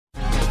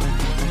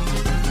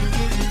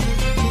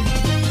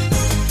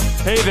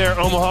Hey there,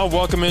 Omaha.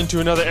 Welcome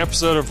into another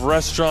episode of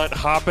Restaurant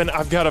Hoppin'.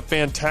 I've got a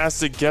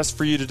fantastic guest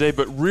for you today,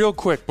 but real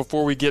quick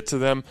before we get to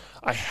them,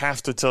 I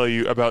have to tell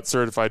you about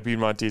Certified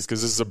Piedmontese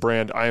because this is a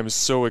brand I am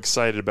so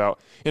excited about.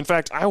 In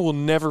fact, I will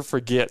never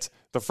forget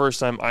the first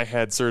time I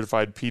had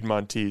Certified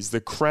Piedmontese. The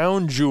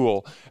crown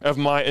jewel of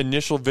my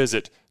initial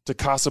visit to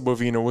Casa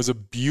Bovina was a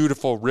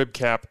beautiful rib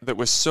cap that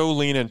was so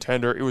lean and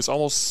tender, it was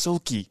almost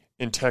silky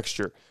in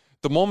texture.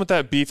 The moment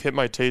that beef hit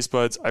my taste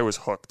buds, I was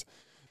hooked.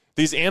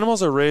 These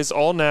animals are raised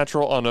all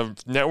natural on a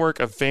network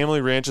of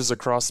family ranches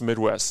across the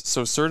Midwest,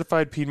 so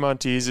Certified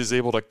Piedmontese is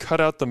able to cut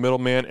out the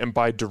middleman and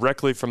buy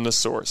directly from the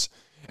source.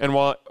 And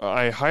while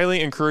I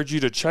highly encourage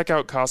you to check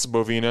out Casa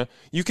Bovina,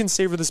 you can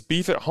savor this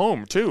beef at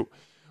home, too.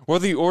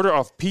 Whether you order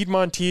off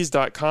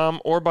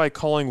Piedmontese.com or by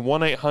calling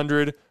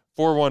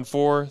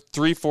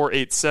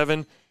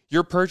 1-800-414-3487,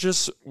 your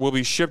purchase will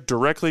be shipped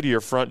directly to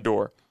your front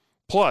door.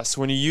 Plus,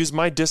 when you use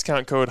my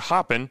discount code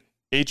HOPPEN,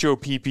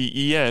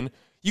 HOPPEN,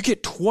 you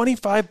get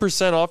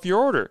 25% off your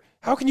order.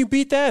 How can you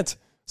beat that?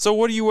 So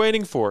what are you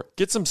waiting for?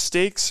 Get some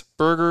steaks,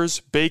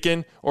 burgers,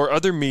 bacon, or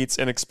other meats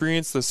and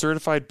experience the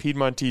Certified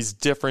Piedmontese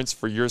difference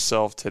for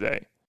yourself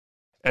today.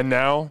 And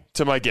now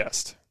to my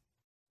guest.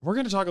 We're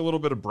going to talk a little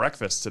bit of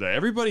breakfast today.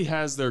 Everybody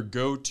has their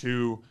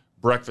go-to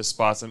breakfast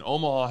spots, and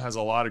Omaha has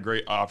a lot of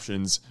great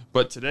options.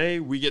 But today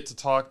we get to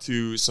talk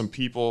to some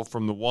people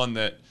from the one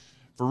that,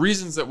 for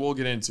reasons that we'll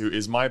get into,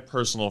 is my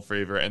personal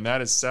favorite, and that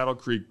is Saddle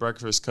Creek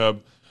Breakfast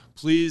Club.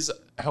 Please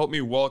help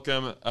me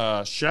welcome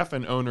chef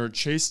and owner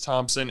Chase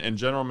Thomsen and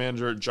general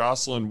manager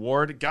Jocelyn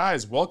Ward.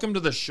 Guys, welcome to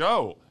the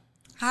show.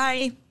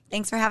 Hi.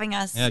 Thanks for having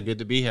us. Yeah, good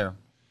to be here.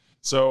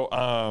 So,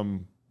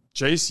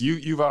 Chase,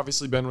 you've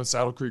obviously been with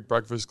Saddle Creek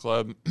Breakfast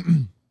Club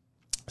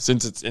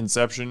since its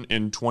inception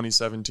in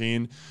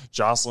 2017.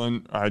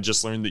 Jocelyn, I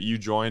just learned that you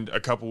joined a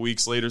couple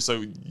weeks later,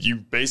 so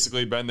you've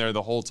basically been there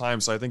the whole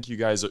time. So I think you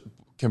guys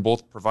can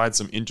both provide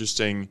some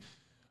interesting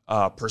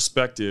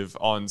perspective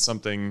on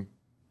something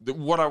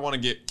what I want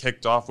to get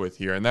kicked off with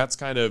here, and that's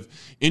kind of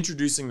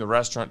introducing the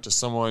restaurant to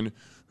someone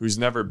who's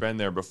never been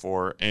there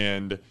before.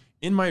 And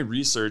in my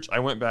research, I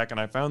went back and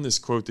I found this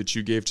quote that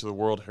you gave to the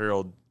World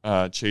Herald,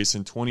 Chase,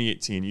 in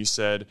 2018. You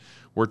said,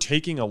 "We're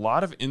taking a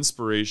lot of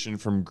inspiration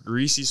from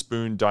greasy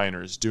spoon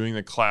diners doing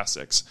the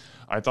classics.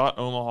 I thought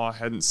Omaha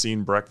hadn't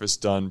seen breakfast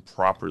done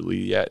properly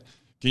yet."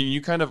 Can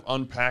you kind of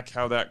unpack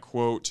how that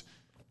quote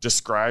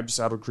described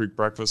Saddle Creek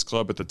Breakfast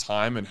Club at the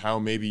time and how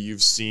maybe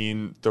you've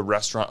seen the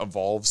restaurant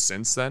evolve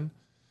since then?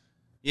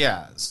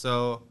 Yeah,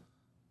 so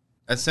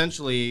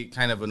essentially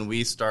kind of when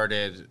we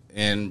started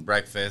in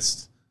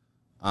breakfast,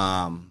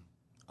 a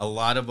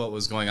lot of what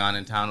was going on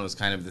in town was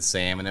kind of the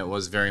same, and it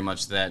was very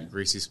much that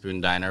greasy spoon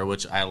diner,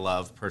 which I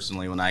love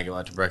personally when I go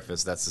out to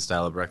breakfast. That's the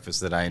style of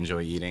breakfast that I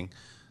enjoy eating.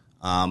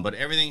 But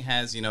everything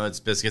has, its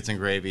biscuits and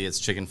gravy, it's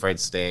chicken fried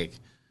steak,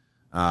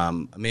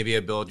 maybe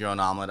a build-your-own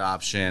omelet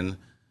option.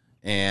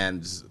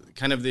 And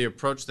kind of the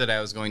approach that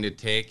I was going to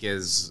take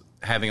is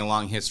having a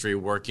long history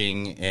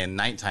working in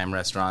nighttime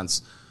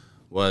restaurants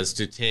was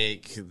to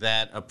take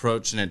that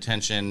approach and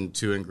attention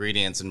to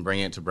ingredients and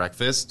bring it to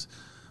breakfast,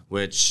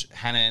 which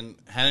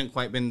hadn't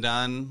quite been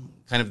done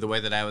kind of the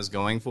way that I was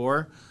going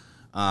for.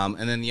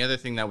 And then the other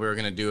thing that we were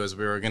going to do is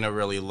we were going to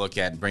really look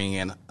at bringing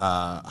in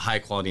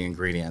high-quality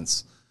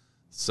ingredients.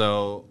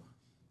 So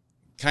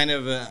kind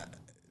of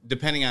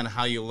depending on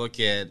how you look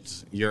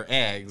at your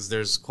eggs,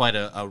 there's quite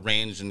a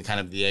range in kind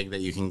of the egg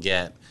that you can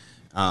get.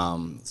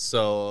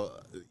 So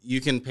you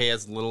can pay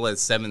as little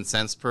as 7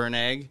 cents per an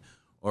egg,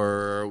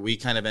 or we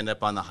kind of end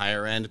up on the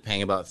higher end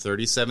paying about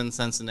 37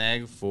 cents an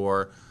egg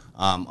for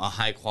a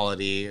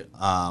high-quality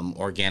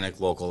organic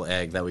local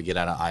egg that we get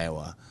out of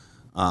Iowa.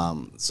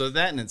 So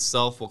that in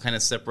itself will kind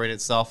of separate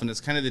itself, and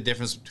it's kind of the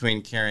difference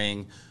between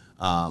carrying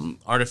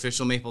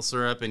artificial maple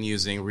syrup and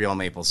using real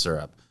maple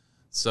syrup.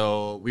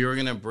 So we were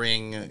going to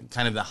bring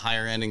kind of the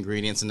higher-end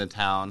ingredients into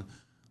town.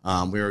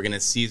 We were going to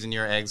season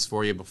your eggs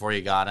for you before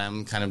you got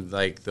them, kind of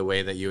like the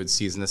way that you would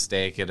season a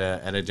steak at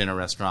a dinner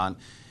restaurant.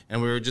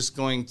 And we were just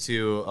going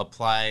to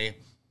apply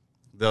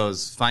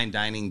those fine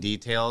dining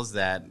details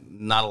that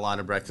not a lot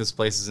of breakfast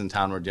places in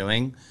town were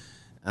doing.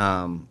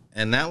 And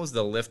that was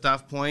the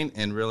liftoff point,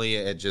 and really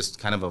it just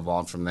kind of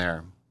evolved from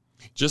there.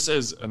 Just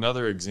as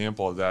another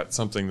example of that,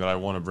 something that I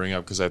want to bring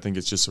up because I think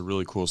it's just a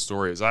really cool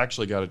story, is I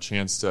actually got a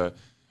chance to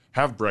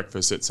have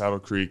breakfast at Saddle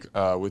Creek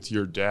with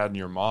your dad and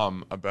your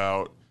mom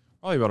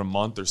probably about a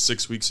month or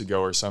 6 weeks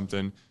ago or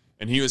something.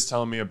 And he was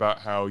telling me about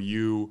how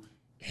you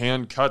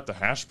hand cut the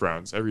hash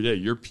browns every day.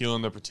 You're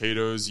peeling the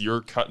potatoes, you're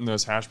cutting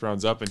those hash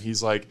browns up. And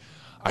he's like,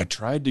 I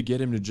tried to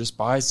get him to just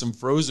buy some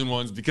frozen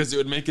ones because it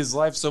would make his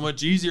life so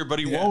much easier, but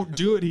he won't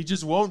do it. He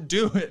just won't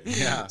do it.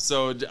 Yeah.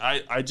 So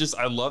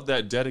I love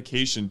that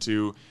dedication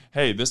to,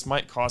 hey, this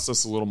might cost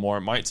us a little more.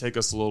 It might take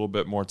us a little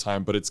bit more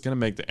time, but it's going to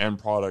make the end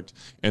product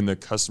and the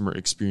customer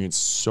experience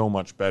so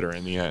much better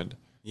in the end.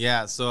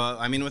 Yeah, so,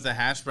 I mean, with the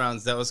hash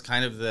browns, that was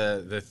kind of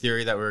the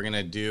theory that we were going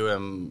to do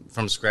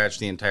from scratch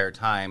the entire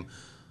time.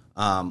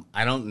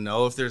 I don't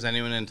know if there's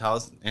anyone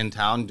in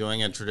town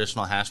doing a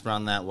traditional hash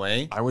brown that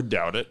way. I would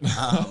doubt it.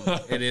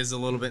 It is a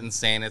little bit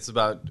insane. It's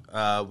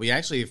about, we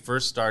actually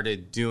first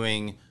started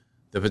doing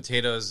the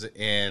potatoes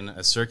in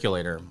a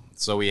circulator.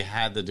 So we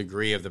had the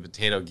degree of the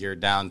potato geared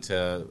down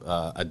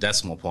to a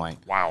decimal point.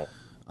 Wow.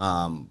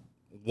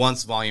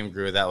 Once volume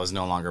grew, that was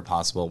no longer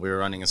possible. We were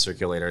running a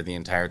circulator the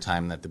entire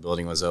time that the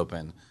building was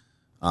open.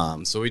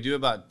 So we do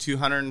about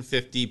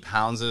 250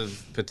 pounds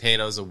of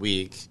potatoes a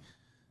week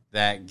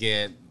that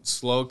get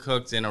slow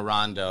cooked in a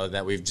rondo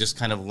that we've just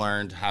kind of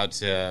learned how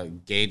to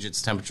gauge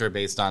its temperature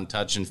based on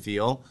touch and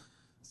feel.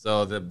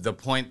 So the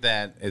point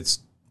that it's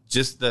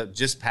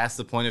just past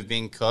the point of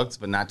being cooked,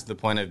 but not to the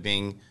point of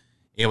being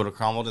able to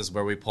crumble is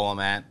where we pull them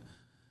at.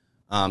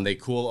 They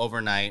cool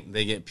overnight.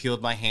 They get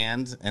peeled by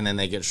hand, and then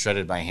they get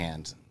shredded by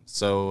hand.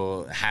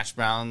 So hash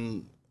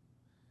brown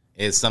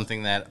is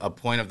something that a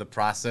point of the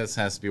process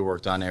has to be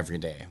worked on every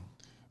day.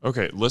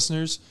 Okay,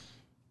 listeners,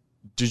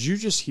 did you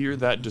just hear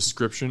that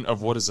description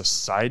of what is a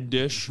side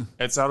dish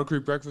at Saddle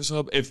Creek Breakfast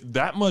Club? If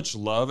that much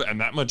love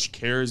and that much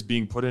care is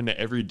being put into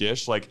every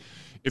dish, like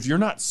if you're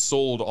not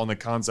sold on the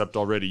concept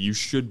already, you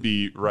should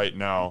be right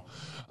now.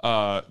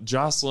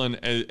 Jocelyn,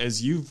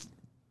 as you've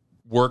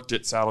worked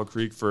at Saddle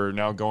Creek for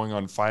now going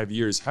on 5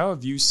 years, how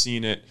have you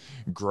seen it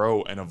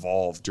grow and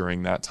evolve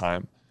during that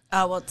time?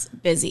 Well, it's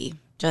busy,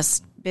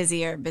 just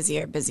busier. With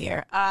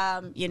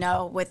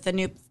the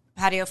new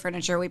patio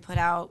furniture we put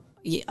out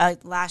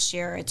last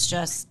year, it's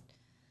just,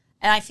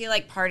 and I feel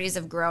like parties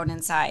have grown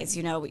in size.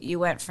 You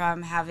went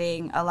from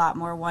having a lot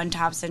more one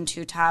tops and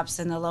two tops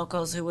and the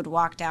locals who would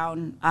walk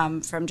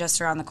down from just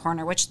around the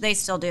corner, which they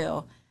still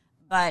do.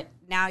 But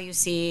now you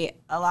see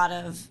a lot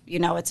of,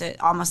 it's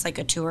almost like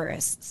a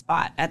tourist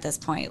spot at this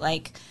point.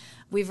 Like,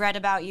 we've read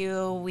about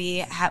you.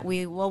 We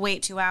will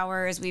wait 2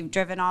 hours. We've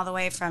driven all the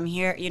way from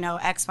here,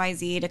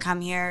 XYZ to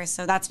come here.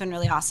 So that's been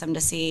really awesome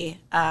to see.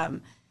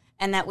 And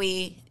that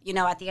we,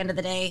 at the end of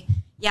the day,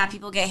 yeah,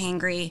 people get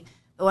hangry.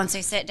 But once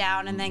they sit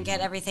down and then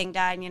get everything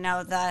done,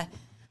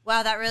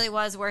 wow, that really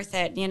was worth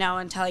it,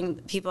 and telling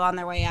people on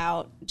their way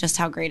out just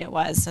how great it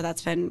was. So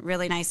that's been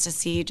really nice to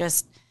see,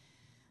 just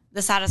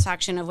the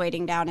satisfaction of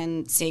waiting down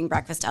and seeing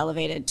breakfast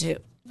elevated too.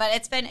 But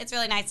it's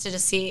really nice to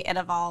just see it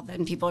evolve,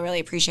 and people really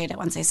appreciate it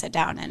once they sit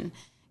down and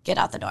get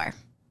out the door.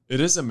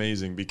 It is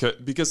amazing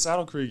because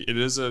Saddle Creek, it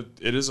is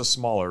a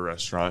smaller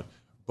restaurant,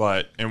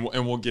 but and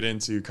we'll get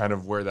into kind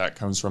of where that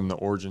comes from, the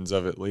origins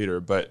of it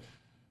later. But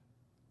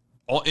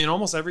in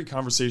almost every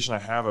conversation I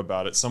have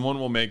about it, someone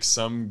will make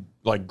some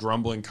like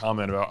grumbling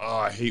comment about, oh,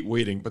 I hate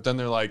waiting, but then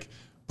they're like,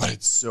 but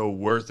it's so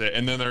worth it.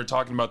 And then they're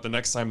talking about the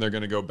next time they're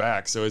going to go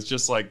back. So it's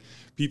just like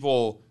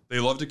people, they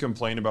love to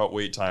complain about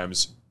wait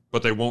times,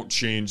 but they won't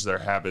change their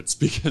habits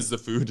because the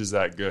food is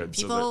that good.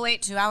 People will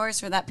wait 2 hours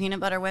for that peanut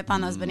butter whip on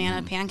those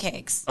banana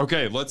pancakes.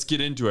 Okay, let's get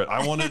into it.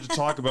 I wanted to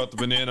talk about the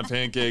banana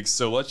pancakes,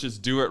 so let's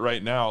just do it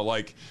right now.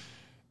 Like,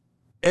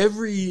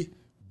 every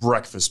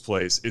breakfast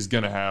place is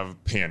going to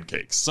have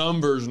pancakes,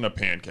 some version of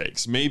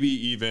pancakes, maybe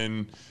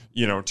even,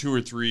 2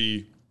 or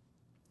 3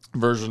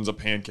 versions of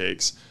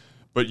pancakes.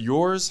 But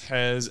yours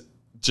has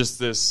just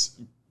this,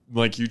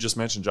 like you just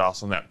mentioned,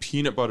 Jocelyn, that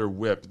peanut butter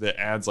whip that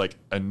adds like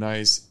a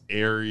nice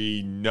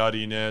airy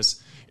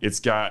nuttiness. It's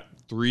got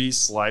 3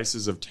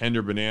 slices of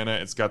tender banana.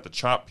 It's got the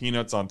chopped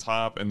peanuts on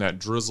top and that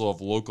drizzle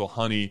of local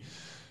honey.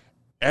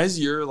 As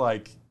you're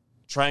like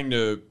trying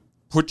to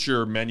put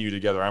your menu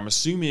together, I'm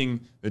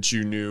assuming that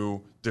you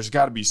knew there's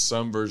got to be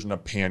some version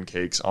of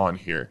pancakes on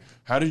here.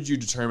 How did you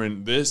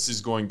determine this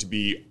is going to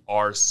be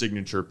our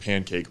signature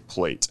pancake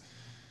plate?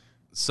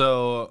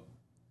 So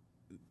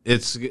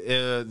it's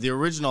the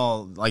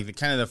original, like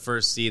the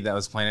first seed that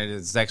was planted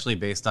is actually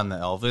based on the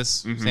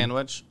Elvis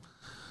sandwich,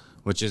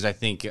 which is, I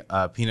think,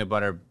 peanut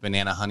butter,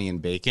 banana, honey,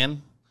 and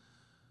bacon.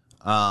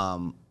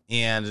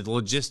 And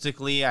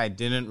logistically, I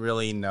didn't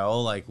really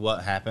know like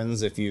what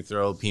happens if you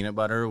throw peanut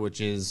butter,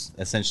 which is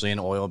essentially an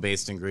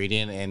oil-based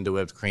ingredient, into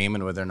whipped cream,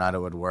 and whether or not it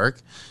would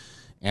work.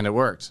 And it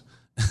worked.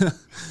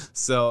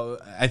 So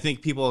I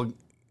think people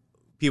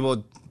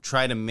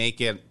try to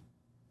make it,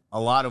 a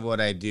lot of what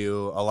I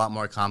do, a lot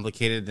more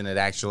complicated than it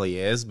actually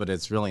is, but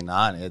it's really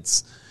not.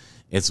 It's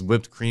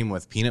whipped cream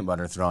with peanut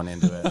butter thrown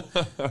into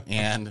it.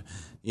 And,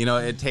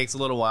 it takes a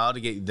little while to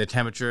get the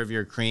temperature of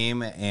your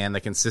cream and the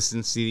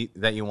consistency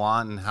that you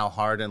want and how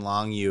hard and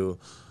long you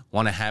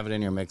want to have it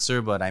in your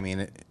mixer. But, I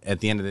mean, at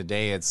the end of the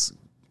day,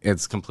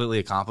 it's completely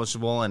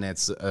accomplishable, and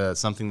it's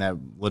something that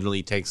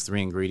literally takes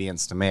 3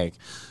 ingredients to make.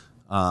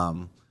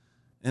 And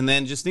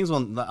then just things, a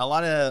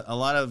lot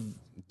of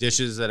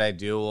dishes that I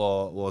do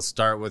will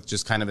start with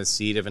just kind of a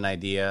seed of an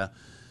idea,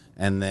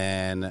 and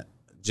then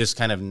just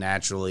kind of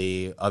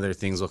naturally other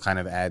things will kind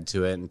of add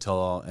to it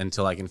until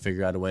I can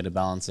figure out a way to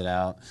balance it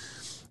out.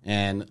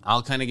 And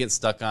I'll kind of get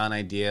stuck on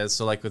ideas.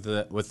 So like with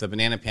the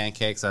banana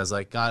pancakes, I was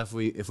like, God,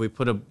 if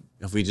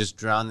we just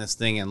drown this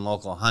thing in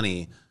local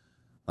honey,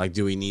 like,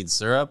 do we need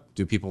syrup?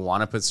 Do people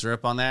want to put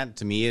syrup on that?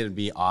 To me, it'd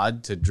be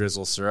odd to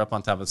drizzle syrup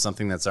on top of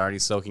something that's already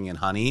soaking in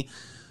honey.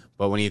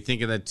 But when you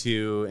think of the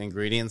 2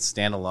 ingredients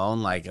stand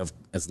alone, like,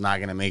 it's not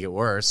going to make it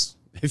worse.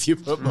 if you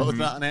put both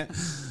on it.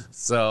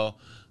 So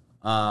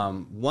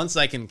once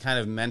I can kind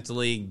of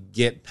mentally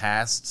get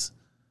past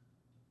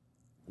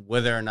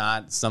whether or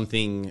not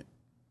something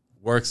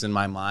works in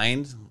my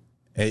mind,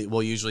 it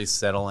will usually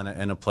settle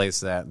in a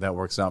place that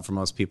works out for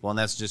most people. And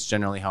that's just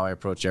generally how I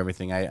approach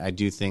everything. I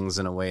do things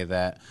in a way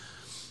that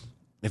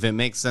if it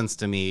makes sense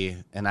to me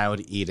and I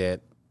would eat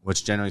it,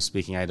 which generally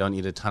speaking, I don't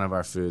eat a ton of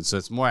our food. So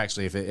it's more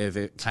actually if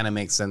it kind of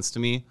makes sense to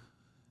me,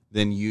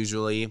 then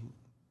usually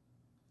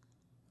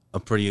a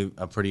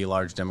pretty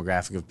large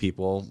demographic of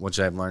people, which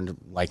I've learned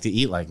like to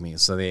eat like me.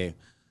 So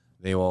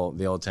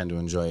they'll tend to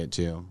enjoy it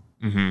too.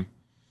 Mm-hmm.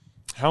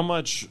 How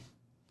much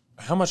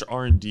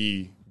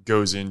R&D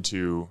goes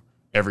into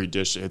every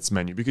dish that hits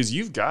menu? Because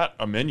you've got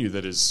a menu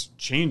that is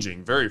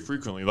changing very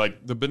frequently.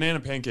 Like the banana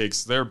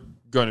pancakes, they're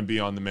going to be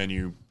on the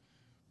menu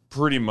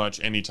pretty much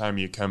anytime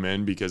you come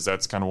in because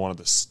that's kind of one of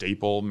the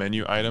staple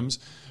menu items.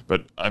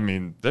 But I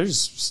mean, there's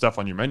stuff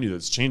on your menu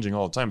that's changing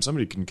all the time.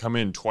 Somebody can come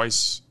in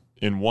twice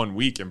in 1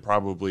 week and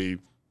probably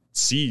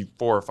see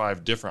 4 or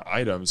 5 different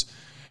items.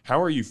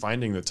 How are you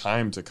finding the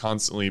time to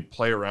constantly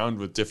play around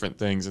with different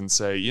things and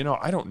say,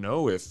 I don't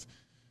know if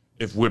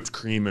whipped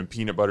cream and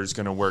peanut butter is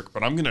going to work,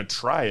 but I'm going to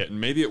try it. And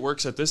maybe it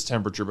works at this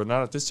temperature, but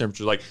not at this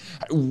temperature. Like,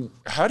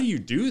 how do you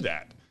do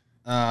that?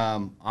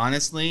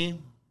 Honestly,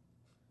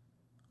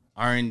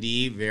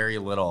 R&D, very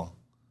little.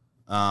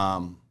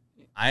 I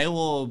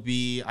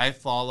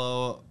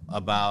follow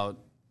about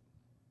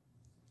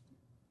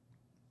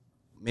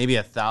maybe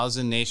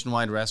 1,000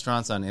 nationwide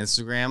restaurants on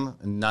Instagram,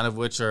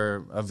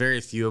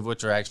 very few of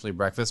which are actually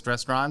breakfast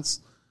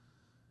restaurants.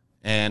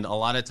 And a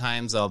lot of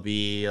times I'll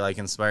be like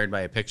inspired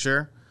by a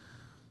picture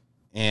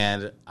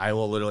and I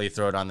will literally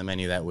throw it on the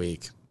menu that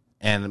week.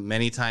 And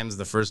many times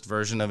the first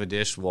version of a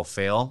dish will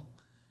fail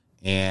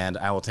and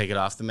I will take it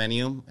off the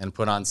menu and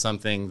put on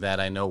something that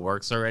I know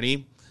works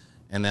already.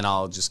 And then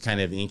I'll just kind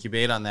of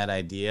incubate on that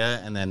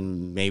idea. And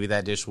then maybe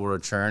that dish will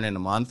return in a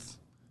month,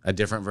 a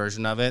different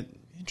version of it.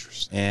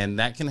 Interesting. And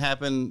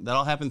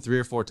that'll happen 3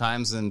 or 4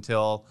 times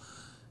until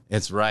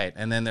it's right.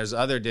 And then there's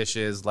other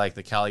dishes like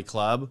the Cali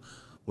Club,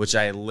 which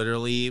I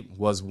literally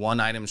was 1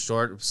 item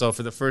short. So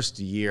for the first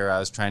year, I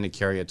was trying to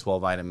carry a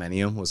 12-item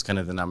menu, was kind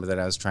of the number that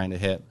I was trying to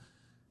hit.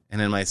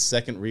 And in my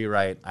second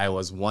rewrite, I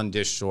was 1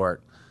 dish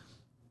short.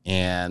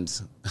 And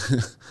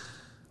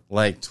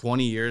like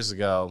 20 years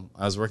ago,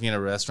 I was working at a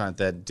restaurant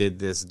that did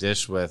this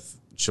dish with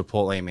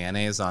Chipotle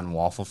mayonnaise on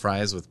waffle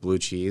fries with blue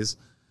cheese.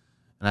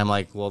 And I'm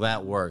like, well,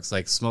 that works.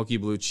 Like smoky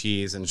blue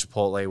cheese and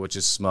Chipotle, which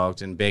is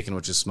smoked, and bacon,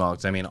 which is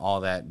smoked. I mean,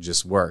 all that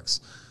just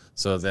works.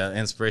 So the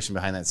inspiration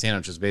behind that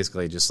sandwich was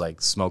basically just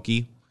like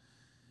smoky.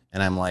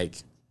 And I'm like,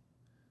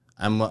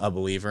 I'm a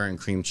believer in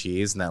cream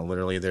cheese, and that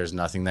literally there's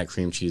nothing that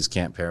cream cheese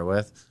can't pair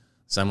with.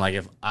 So I'm like,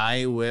 if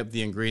I whip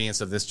the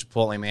ingredients of this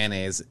Chipotle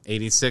mayonnaise,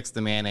 86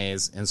 the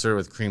mayonnaise, insert it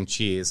with cream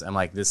cheese, I'm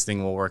like, this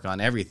thing will work on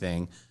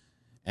everything.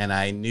 And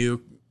I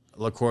knew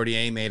Le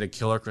Cordier made a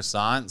killer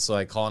croissant, so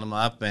I called him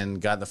up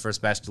and got the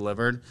first batch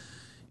delivered.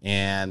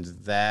 And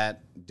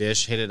that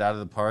dish hit it out of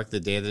the park the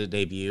day that it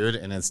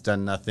debuted, and it's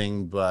done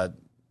nothing but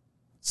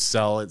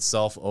sell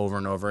itself over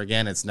and over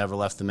again. It's never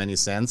left the menu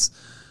since.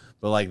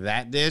 But like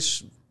that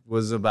dish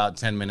was about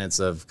 10 minutes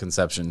of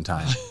conception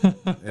time.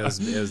 It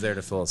was there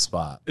to fill a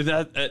spot.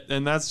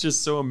 And that's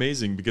just so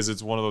amazing because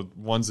it's one of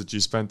the ones that you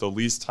spent the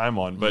least time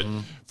on. But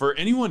for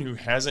anyone who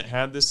hasn't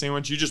had this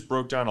sandwich, you just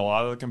broke down a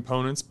lot of the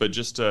components, but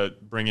just to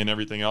bring in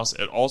everything else,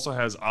 it also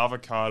has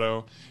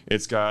avocado.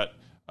 It's got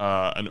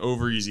an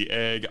over easy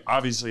egg.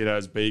 Obviously, it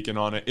has bacon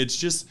on it. It's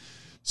just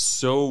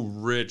so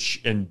rich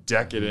and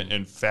decadent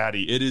and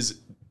fatty. It is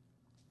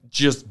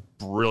just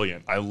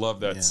brilliant. I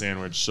love that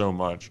sandwich so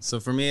much. So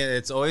for me,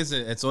 it's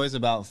always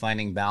about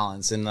finding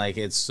balance, and like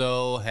it's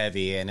so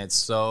heavy, and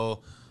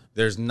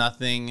there's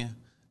nothing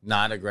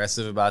not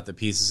aggressive about the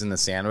pieces in the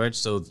sandwich.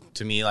 So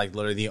to me, like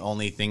literally the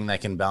only thing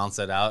that can balance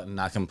that out and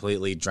not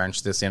completely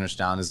drench the sandwich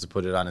down is to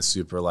put it on a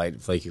super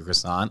light flaky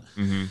croissant.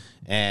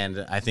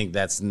 And I think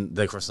that's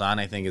the croissant.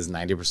 I think is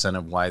 90%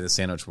 of why the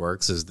sandwich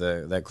works is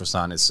that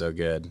croissant is so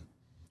good.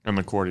 And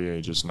the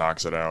Cordier just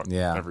knocks it out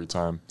every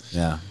time.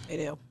 Yeah, They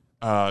do.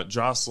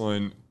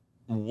 Jocelyn,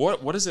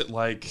 what is it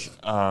like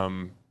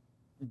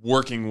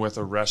working with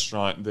a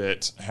restaurant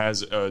that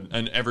has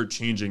an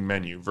ever-changing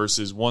menu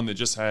versus one that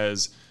just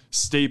has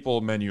staple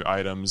menu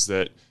items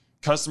that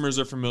customers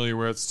are familiar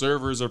with,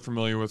 servers are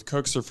familiar with,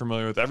 cooks are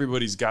familiar with,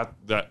 everybody's got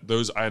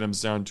those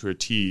items down to a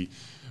T,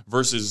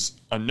 versus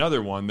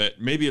another one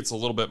that maybe it's a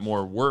little bit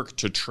more work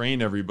to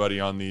train everybody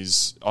on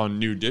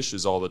new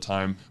dishes all the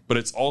time, but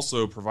it's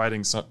also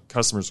providing some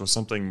customers with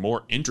something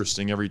more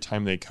interesting every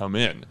time they come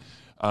in.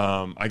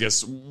 I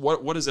guess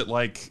what is it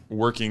like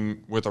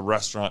working with a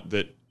restaurant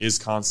that is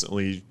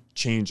constantly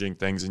changing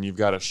things and you've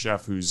got a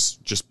chef who's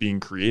just being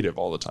creative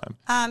all the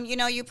time?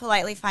 You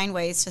politely find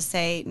ways to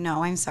say,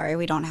 no, I'm sorry,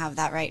 we don't have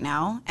that right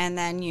now. And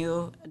then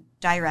you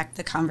direct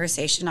the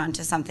conversation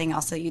onto something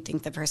else that you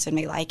think the person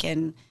may like.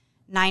 And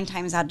 9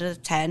 times out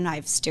of 10,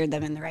 I've steered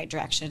them in the right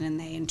direction and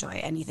they enjoy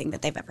anything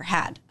that they've ever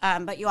had.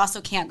 But you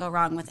also can't go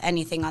wrong with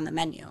anything on the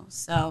menu.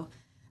 So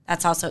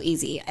That's also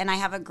easy. And I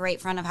have a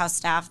great front of house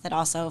staff that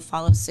also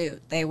follows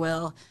suit. They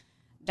will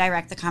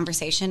direct the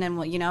conversation and,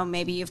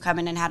 maybe you've come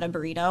in and had a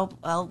burrito.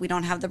 Well, we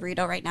don't have the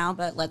burrito right now,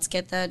 but let's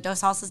get the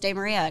Dos Salsas de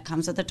Maria. It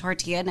comes with a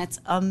tortilla and it's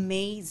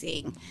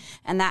amazing.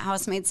 And that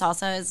house-made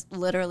salsa is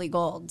literally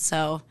gold.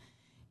 So,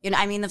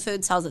 the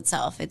food sells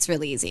itself. It's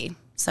really easy.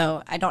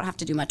 So I don't have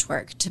to do much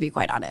work, to be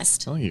quite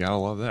honest. Oh, you gotta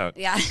love that.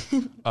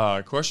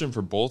 Yeah. Question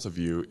for both of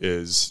you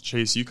is,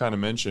 Chase, you kind of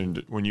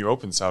mentioned when you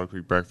opened Saddle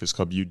Creek Breakfast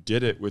Club, you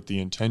did it with the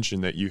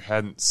intention that you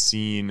hadn't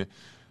seen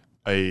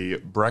a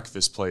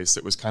breakfast place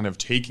that was kind of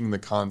taking the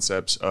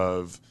concepts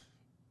of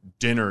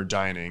dinner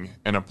dining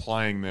and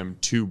applying them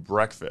to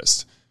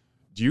breakfast.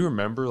 Do you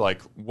remember,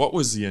 what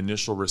was the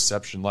initial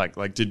reception like?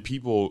 Did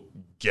people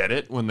get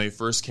it when they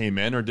first came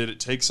in, or did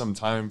it take some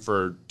time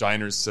for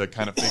diners to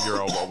kind of figure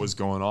out what was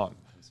going on?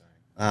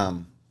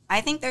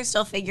 I think they're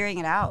still figuring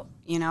it out.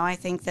 I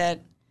think that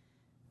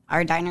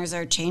our diners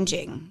are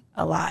changing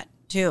a lot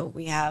too.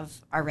 We have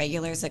our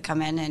regulars that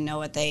come in and know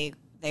what they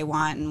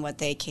want and what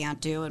they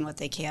can't do and what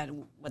they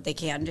can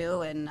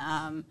do,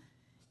 and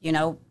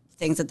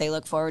things that they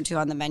look forward to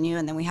on the menu.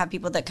 And then we have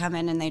people that come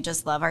in and they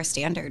just love our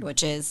standard,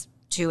 which is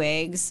 2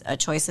 eggs, a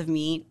choice of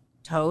meat,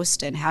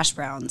 toast, and hash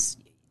browns.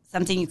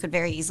 Something you could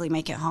very easily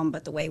make at home,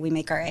 but the way we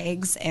make our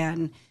eggs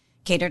and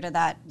cater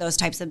to those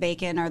types of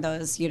bacon or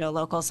those,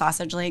 local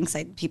sausage links,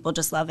 people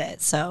just love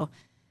it. So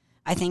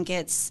I think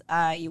it's,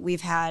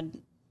 we've had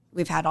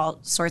all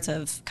sorts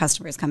of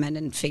customers come in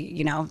and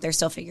they're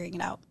still figuring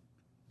it out.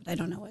 But I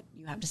don't know what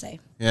you have to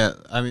say. Yeah.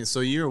 So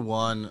year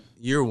one,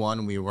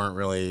 we weren't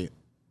really,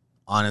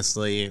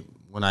 honestly,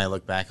 when I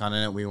look back on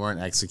it, we weren't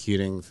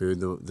executing food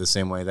the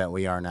same way that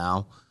we are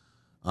now.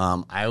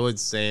 I would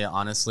say,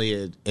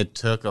 honestly, it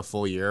took a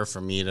full year for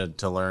me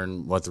to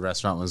learn what the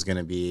restaurant was going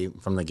to be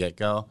from the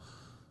get-go.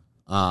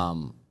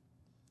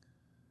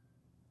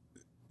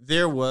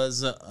 There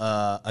was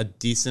a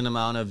decent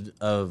amount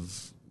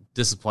of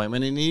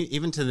disappointment. And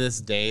even to this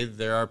day,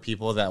 there are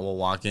people that will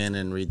walk in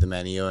and read the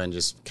menu and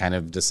just kind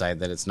of decide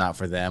that it's not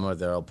for them, or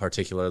they'll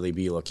particularly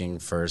be looking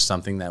for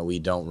something that we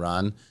don't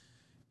run.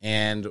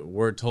 And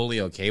we're totally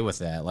okay with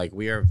that.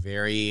 We are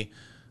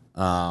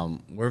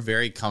we're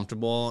very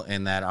comfortable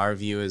in that our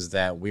view is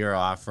that we are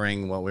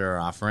offering what we are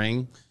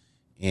offering.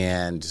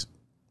 And,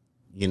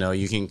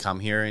 you can come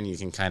here and you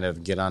can kind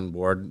of get on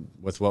board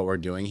with what we're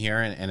doing here.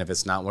 And if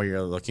it's not what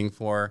you're looking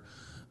for,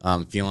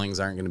 feelings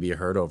aren't going to be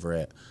hurt over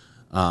it.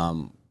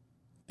 And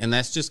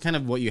that's just kind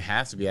of what you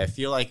have to be. I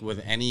feel like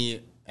with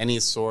any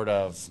sort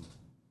of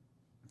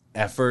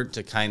effort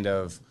to kind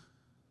of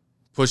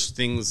push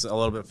things a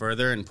little bit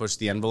further and push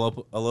the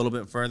envelope a little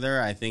bit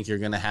further, I think you're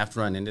going to have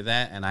to run into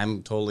that, and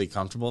I'm totally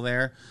comfortable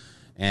there,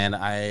 and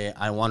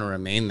I want to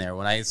remain there.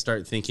 When I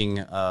start thinking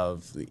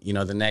of,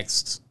 the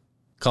next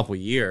couple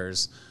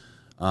years,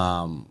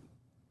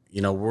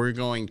 we're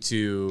going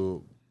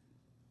to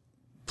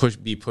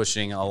be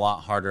pushing a lot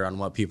harder on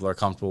what people are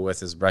comfortable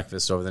with as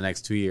breakfast over the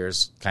next 2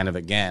 years, kind of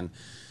again,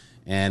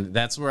 and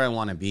that's where I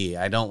want to be.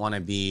 I don't want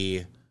to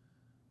be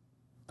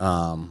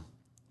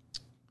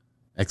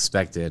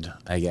expected,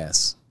 I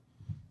guess.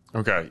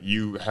 Okay,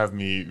 you have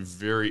me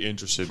very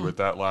interested with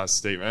that last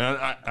statement.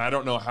 And I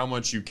don't know how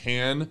much you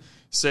can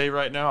say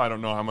right now. I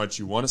don't know how much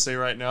you want to say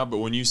right now. But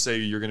when you say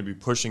you're going to be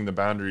pushing the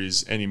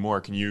boundaries anymore,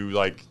 can you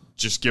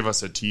just give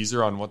us a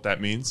teaser on what that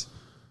means?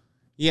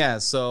 Yeah.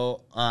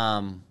 So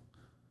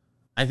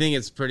I think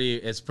it's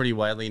pretty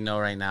widely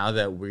known right now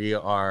that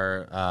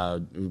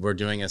we're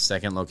doing a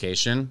second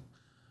location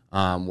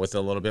with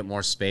a little bit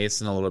more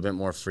space and a little bit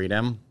more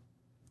freedom.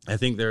 I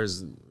think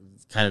there's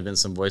kind of been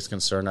some voice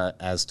concern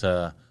as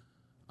to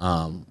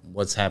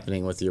what's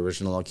happening with the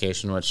original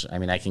location, which,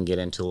 I can get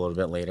into a little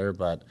bit later,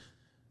 but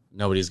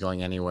nobody's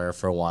going anywhere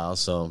for a while,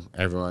 so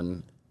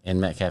everyone in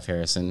Metcalf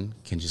Harrison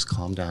can just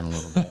calm down a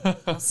little bit.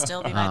 We'll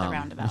still be by the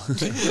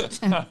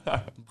roundabout.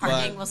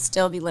 Parking will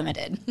still be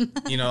limited.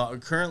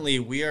 Currently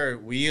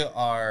we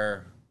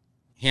are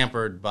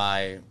hampered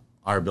by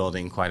our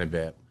building quite a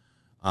bit.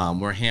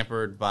 We're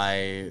hampered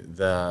by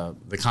the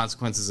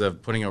consequences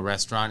of putting a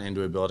restaurant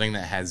into a building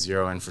that has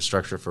zero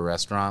infrastructure for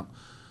restaurant.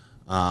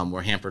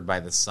 We're hampered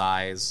by the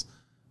size,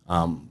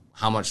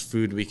 how much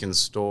food we can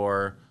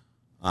store,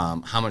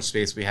 how much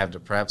space we have to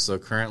prep. So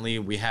currently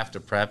we have to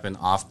prep in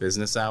off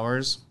business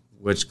hours,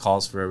 which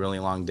calls for a really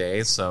long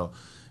day. So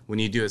when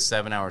you do a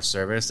 7-hour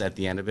service, at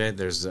the end of it,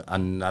 there's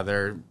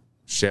another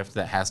shift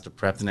that has to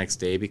prep the next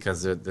day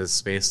because the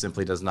space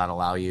simply does not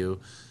allow you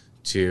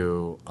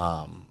to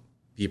have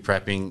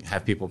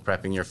people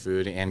prepping your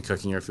food and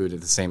cooking your food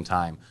at the same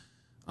time.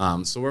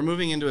 So we're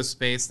moving into a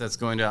space that's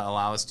going to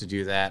allow us to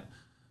do that.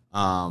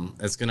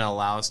 It's going to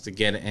allow us to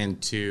get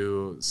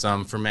into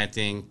some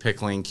fermenting,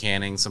 pickling,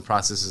 canning, some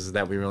processes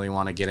that we really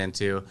want to get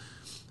into.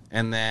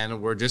 And then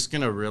we're just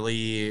going to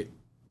really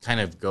kind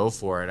of go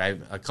for it. I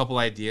have a couple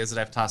ideas that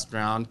I've tossed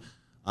around.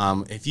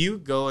 If you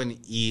go and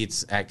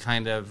eat at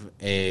kind of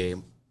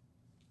an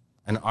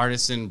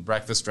artisan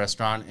breakfast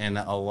restaurant in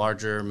a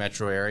larger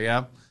metro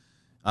area,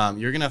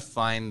 you're going to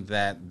find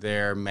that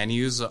their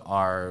menus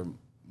are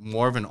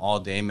more of an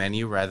all-day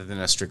menu rather than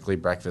a strictly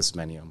breakfast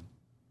menu.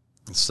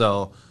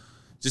 So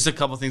just a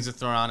couple things to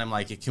throw on. I'm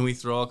like, can we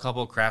throw a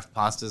couple craft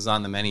pastas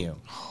on the menu?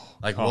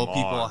 Like, will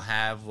people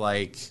have,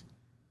 like,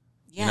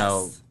 you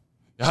know,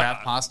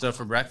 craft pasta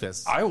for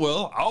breakfast? I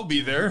will. I'll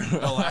be there. The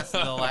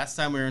last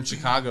time we were in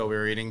Chicago, we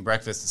were eating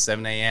breakfast at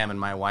 7 a.m., and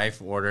my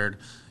wife ordered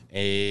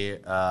a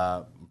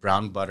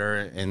brown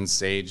butter and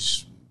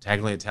sage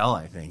tagliatelle,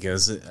 I think. It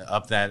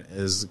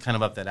was kind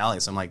of up that alley.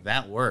 So I'm like,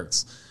 that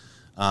works.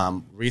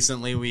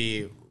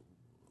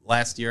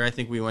 Last year, I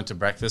think we went to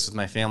breakfast with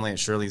my family at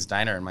Shirley's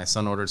Diner, and my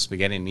son ordered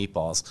spaghetti and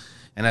meatballs.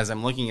 And as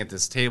I'm looking at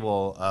this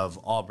table of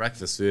all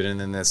breakfast food and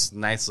then this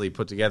nicely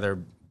put together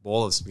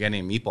bowl of spaghetti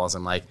and meatballs,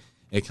 I'm like,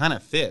 it kind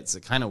of fits.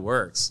 It kind of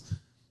works.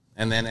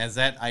 And then as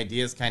that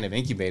idea is kind of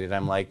incubated,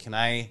 I'm like, can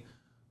I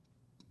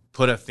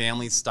put a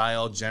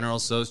family-style General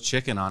Tso's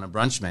chicken on a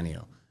brunch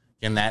menu?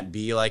 Can that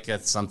be like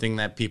something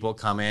that people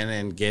come in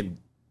and get,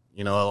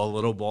 you know, a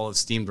little bowl of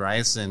steamed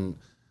rice and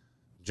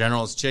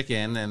General's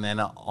chicken and then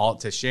all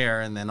to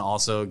share and then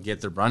also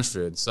get their brunch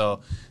food?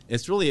 So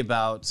it's really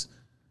about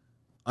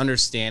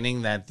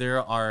understanding that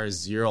there are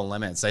zero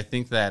limits. I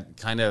think that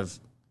kind of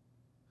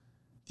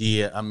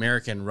the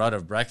American rut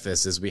of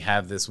breakfast is we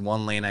have this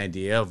one lane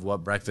idea of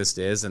what breakfast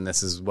is, and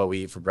this is what we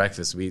eat for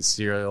breakfast. We eat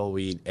cereal,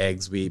 we eat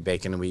eggs, we eat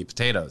bacon, and we eat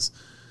potatoes.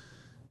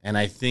 And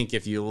I think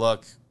if you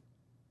look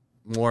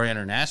more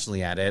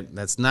internationally at it,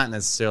 that's not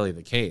necessarily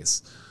the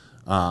case.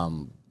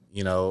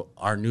 You know,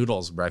 our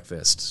noodles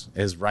breakfast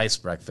is rice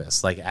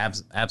breakfast. Like,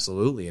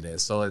 absolutely it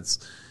is. So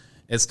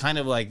it's kind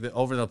of like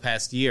over the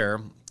past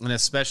year, and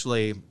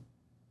especially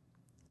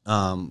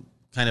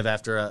kind of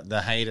after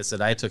the hiatus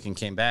that I took and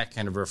came back,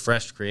 kind of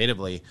refreshed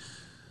creatively,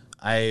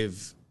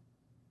 I've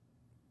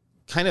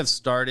kind of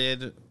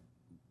started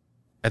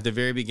at the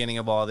very beginning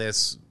of all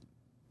this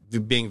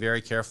being very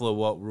careful of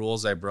what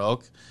rules I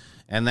broke.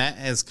 And that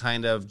has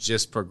kind of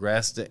just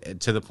progressed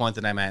to the point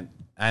that I'm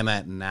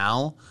at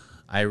now.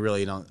 I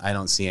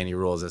don't see any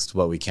rules as to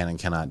what we can and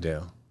cannot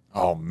do.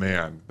 Oh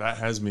man, that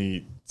has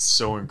me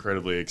so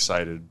incredibly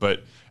excited.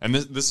 And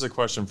this is a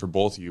question for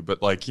both of you,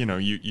 but like, you know,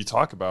 you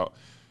talk about,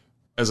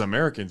 as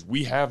Americans,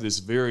 we have this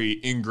very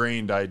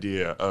ingrained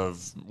idea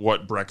of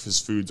what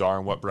breakfast foods are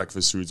and what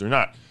breakfast foods are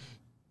not.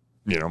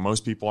 You know,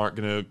 most people aren't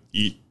going to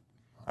eat,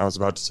 I was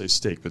about to say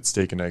steak, but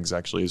steak and eggs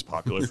actually is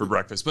popular for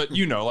breakfast. But,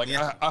 you know, like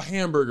a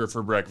hamburger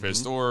for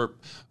breakfast, or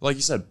like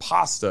you said,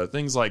 pasta,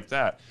 things like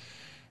that.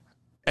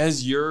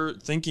 As you're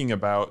thinking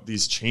about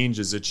these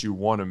changes that you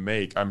want to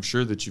make, I'm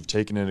sure that you've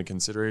taken into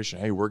consideration,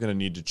 hey, we're going to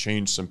need to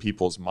change some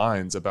people's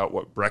minds about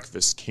what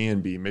breakfast can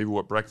be, maybe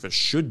what breakfast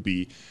should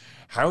be.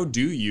 How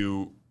do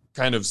you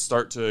kind of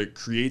start to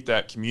create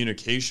that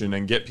communication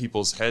and get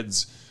people's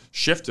heads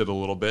shifted a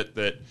little bit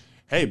that,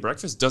 hey,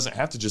 breakfast doesn't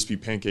have to just be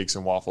pancakes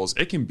and waffles.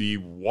 It can be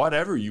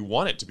whatever you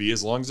want it to be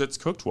as long as it's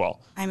cooked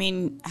well. I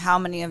mean, how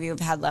many of you have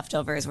had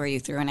leftovers where you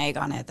threw an egg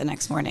on it the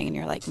next morning and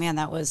you're like, man,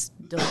 that was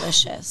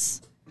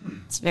delicious?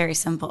 It's very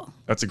simple.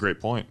 That's a great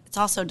point. It's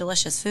also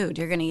delicious food.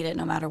 You're going to eat it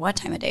no matter what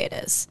time of day it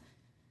is.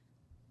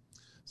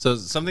 So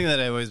something that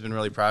I've always been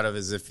really proud of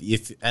is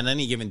if at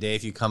any given day,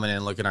 if you come in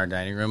and look in our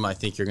dining room, I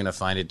think you're going to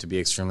find it to be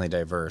extremely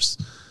diverse.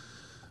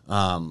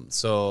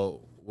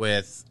 So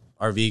with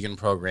our vegan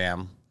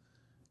program,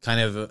 kind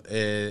of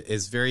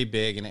is very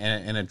big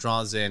and it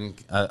draws in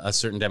a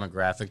certain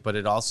demographic, but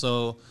it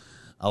also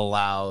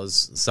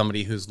allows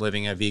somebody who's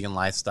living a vegan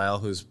lifestyle,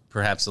 who's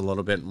perhaps a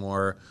little bit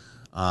more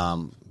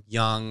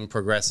young,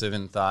 progressive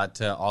in thought,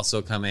 to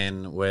also come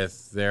in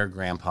with their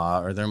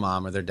grandpa or their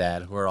mom or their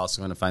dad, who are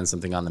also going to find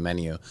something on the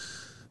menu.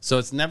 So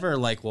it's never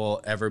like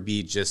we'll ever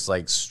be just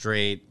like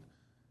straight,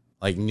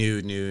 like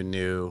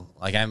new.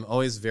 Like, I'm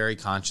always very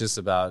conscious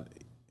about,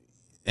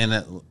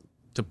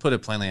 to put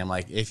it plainly, I'm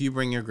like, if you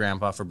bring your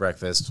grandpa for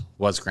breakfast,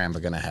 what's grandpa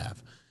going to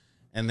have?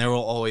 And there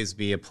will always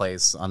be a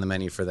place on the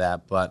menu for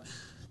that. But,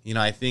 you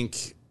know, I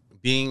think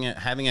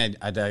having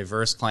a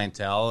diverse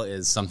clientele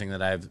is something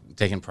that I've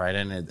taken pride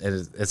in.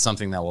 It's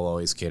something that we'll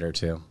always cater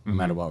to, no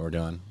matter what we're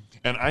doing.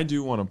 And I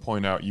do want to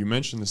point out, you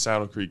mentioned the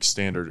Saddle Creek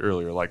Standard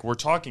earlier. Like, we're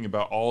talking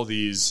about all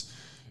these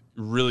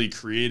really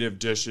creative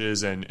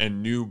dishes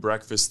and new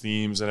breakfast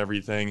themes and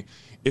everything.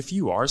 If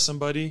you are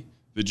somebody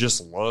that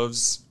just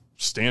loves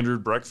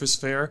standard breakfast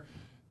fare,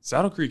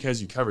 Saddle Creek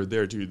has you covered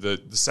there too.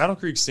 The Saddle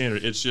Creek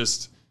Standard, it's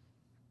just,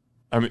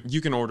 I mean, you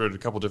can order it a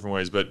couple different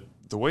ways, but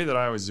the way that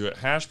I always do it,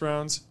 hash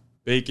browns,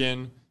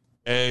 bacon,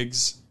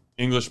 eggs,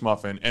 English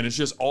muffin, and it's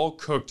just all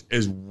cooked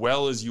as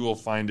well as you will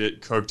find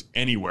it cooked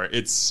anywhere.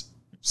 It's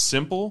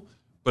simple,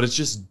 but it's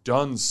just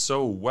done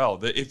so well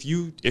that if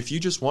you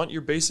just want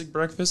your basic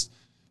breakfast,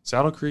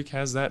 Saddle Creek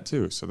has that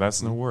too, so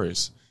that's no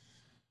worries.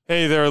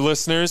 Hey there,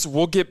 listeners.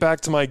 We'll get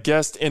back to my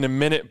guest in a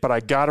minute, but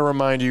I got to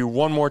remind you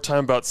one more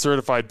time about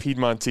certified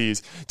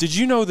Piedmontese. Did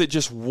you know that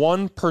just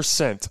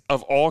 1%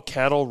 of all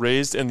cattle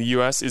raised in the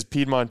U.S. is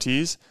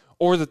Piedmontese?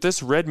 Or that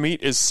this red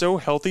meat is so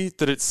healthy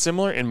that it's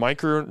similar in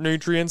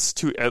micronutrients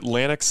to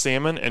Atlantic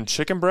salmon and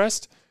chicken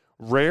breast?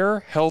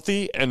 Rare,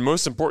 healthy, and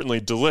most importantly,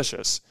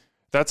 delicious.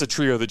 That's a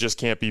trio that just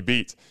can't be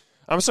beat.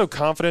 I'm so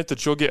confident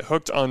that you'll get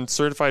hooked on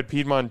certified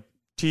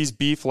Piedmontese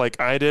beef like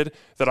I did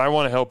that I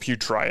want to help you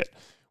try it.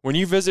 When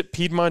you visit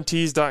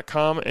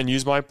Piedmontese.com and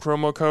use my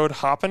promo code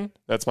HOPPEN,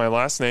 that's my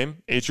last name,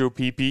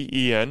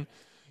 HOPPEN,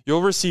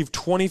 you'll receive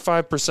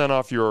 25%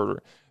 off your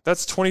order.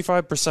 That's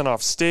 25%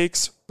 off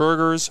steaks,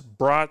 burgers,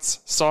 brats,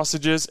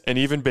 sausages, and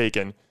even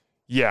bacon.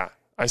 Yeah,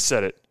 I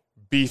said it.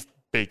 Beef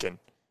bacon.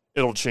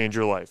 It'll change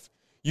your life.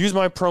 Use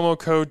my promo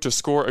code to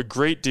score a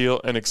great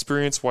deal and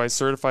experience why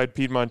certified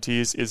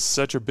Piedmontese is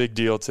such a big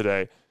deal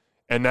today.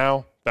 And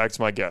now, back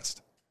to my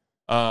guest.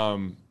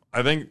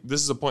 I think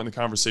this is a point in the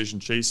conversation.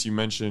 Chase, you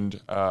mentioned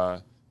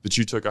that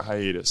you took a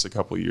hiatus a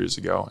couple of years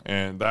ago,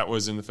 and that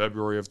was in the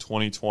February of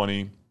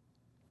 2020.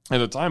 At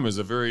the time, it was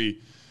a very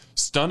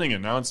stunning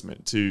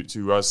announcement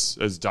to us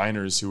as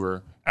diners who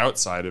were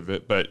outside of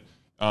it, but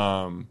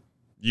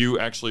you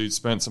actually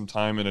spent some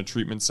time in a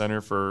treatment center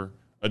for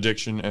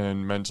addiction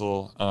and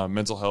mental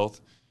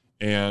health,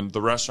 and the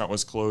restaurant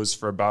was closed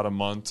for about a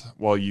month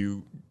while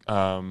you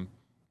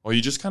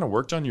just kind of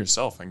worked on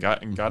yourself and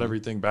got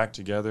everything back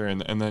together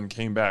and then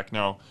came back.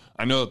 Now,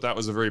 I know that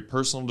was a very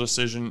personal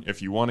decision.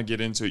 If you want to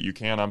get into it, you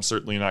can. I'm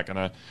certainly not going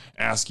to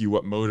ask you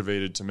what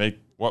motivated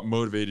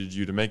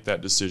you to make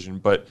that decision.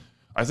 But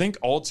I think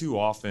all too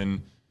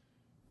often,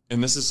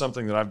 and this is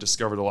something that I've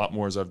discovered a lot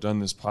more as I've done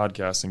this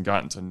podcast and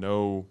gotten to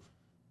know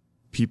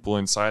people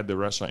inside the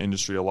restaurant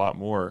industry a lot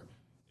more,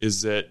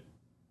 is that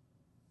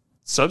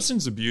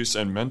substance abuse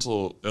and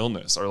mental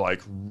illness are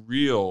like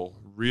real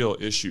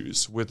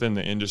issues within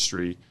the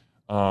industry.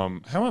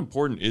 How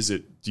important is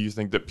it, do you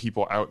think, that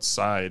people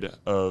outside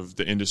of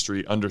the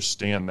industry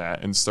understand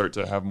that and start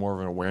to have more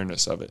of an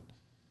awareness of it?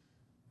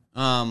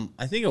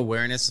 I think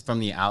awareness from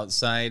the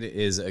outside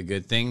is a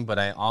good thing, but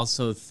I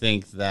also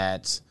think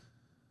that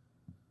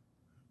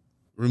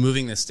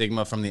removing the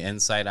stigma from the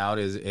inside out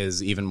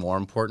is even more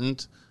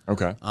important.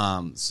 Okay.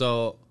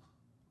 So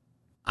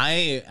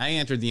I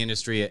entered the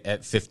industry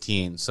at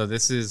 15. So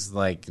this is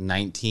like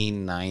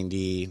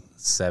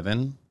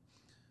 1997.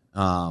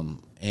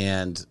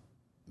 And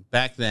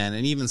back then,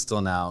 and even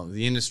still now,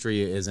 the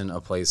industry isn't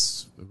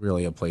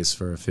really a place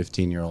for a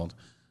 15-year-old.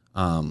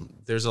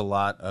 There's a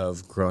lot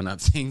of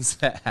grown-up things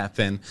that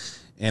happen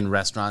in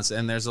restaurants,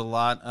 and there's a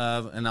lot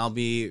of, and I'll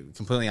be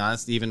completely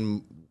honest,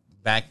 even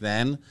back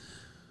then,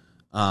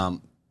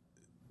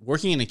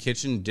 working in a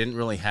kitchen didn't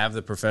really have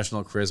the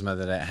professional charisma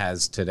that it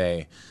has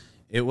today.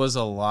 It was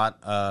a lot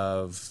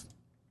of,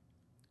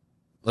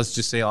 let's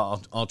just say,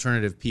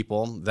 alternative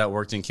people that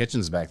worked in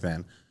kitchens back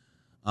then.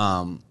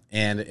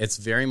 And it's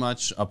very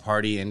much a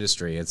party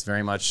industry. It's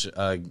very much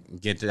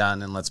get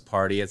down and let's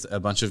party. It's a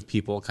bunch of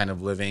people kind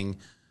of living,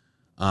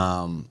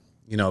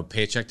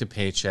 paycheck to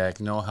paycheck,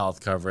 no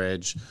health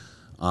coverage.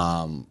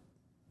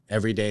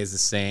 Every day is the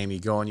same. You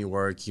go and you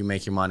work, you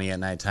make your money at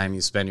nighttime,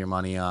 you spend your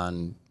money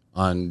on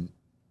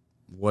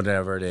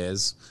whatever it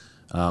is.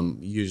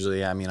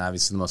 Usually,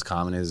 obviously the most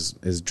common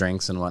is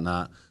drinks and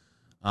whatnot.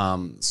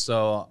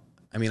 So,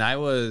 I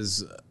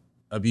was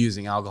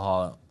abusing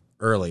alcohol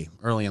early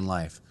in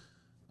life.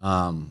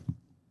 And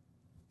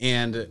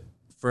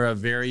for a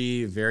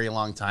very, very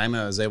long time,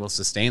 I was able to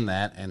sustain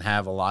that and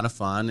have a lot of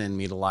fun and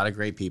meet a lot of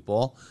great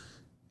people.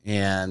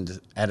 And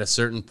at a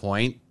certain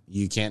point,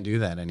 you can't do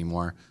that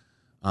anymore.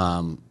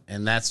 And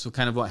that's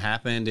what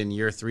happened in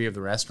year 3 of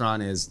the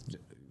restaurant, is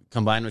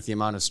combined with the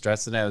amount of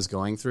stress that I was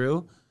going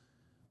through,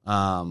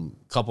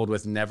 coupled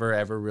with never,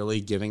 ever really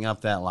giving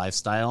up that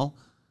lifestyle,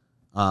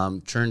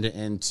 turned it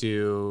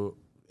into,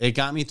 it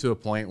got me to a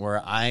point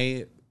where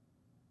I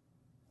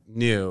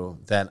knew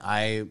that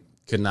I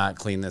could not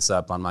clean this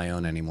up on my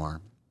own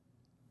anymore.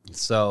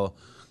 So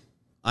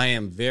I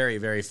am very,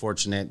 very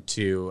fortunate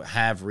to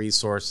have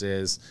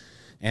resources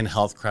and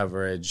health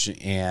coverage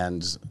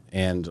and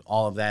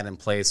all of that in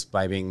place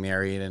by being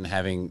married and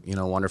having,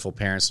 wonderful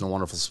parents and a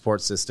wonderful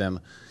support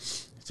system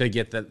to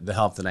get the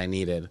help that I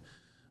needed.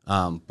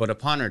 But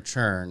upon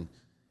return,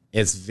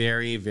 it's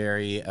very,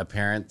 very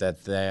apparent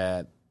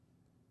that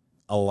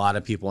a lot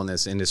of people in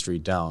this industry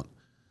don't.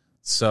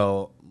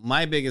 So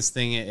my biggest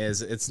thing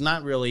is it's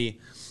not really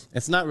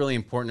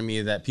important to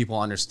me that people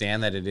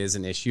understand that it is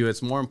an issue.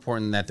 It's more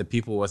important that the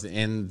people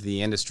within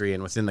the industry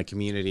and within the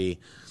community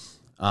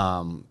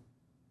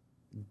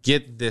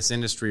get this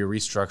industry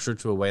restructured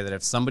to a way that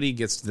if somebody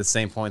gets to the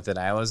same point that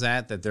I was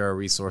at, that there are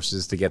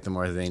resources to get them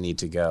where they need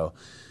to go.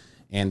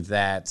 And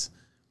that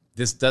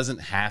this doesn't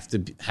have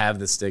to have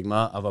the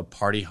stigma of a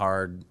party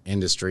hard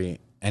industry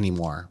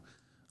anymore.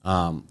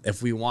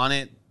 If we want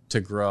it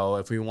to grow,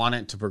 if we want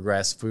it to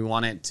progress, if we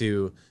want it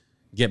to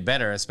get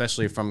better,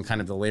 especially from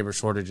kind of the labor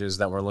shortages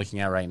that we're looking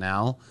at right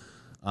now,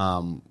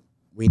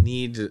 we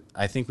need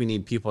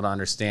people to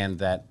understand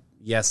that,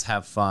 yes,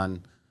 have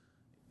fun.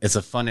 It's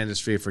a fun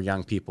industry for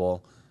young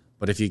people,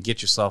 but if you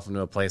get yourself into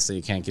a place that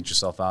you can't get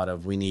yourself out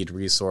of, we need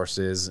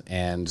resources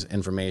and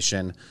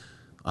information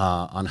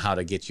on how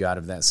to get you out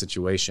of that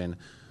situation,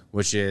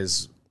 which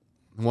is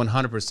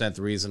 100%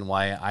 the reason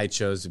why I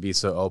chose to be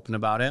so open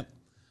about it.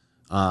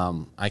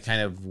 I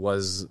kind of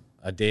was,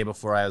 a day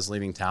before I was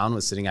leaving town,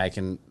 was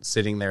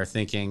sitting there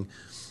thinking,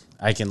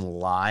 I can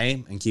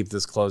lie and keep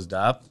this closed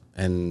up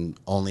and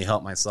only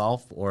help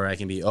myself, or I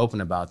can be open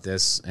about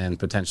this and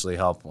potentially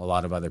help a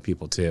lot of other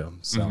people too.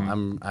 So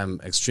I'm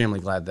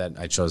extremely glad that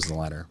I chose the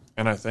latter.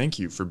 And I thank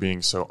you for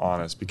being so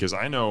honest, because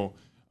I know,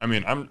 I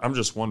mean, I'm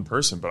just one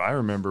person, but I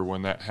remember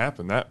when that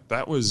happened,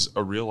 that was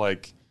a real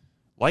like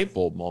light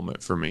bulb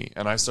moment for me.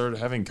 And I started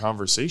having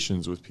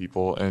conversations with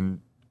people, and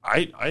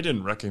I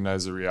didn't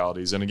recognize the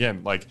realities. And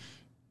again, like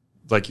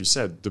you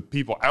said, the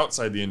people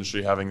outside the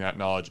industry having that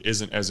knowledge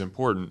isn't as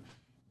important,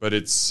 but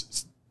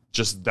it's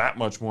just that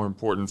much more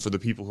important for the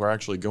people who are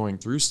actually going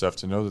through stuff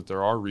to know that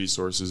there are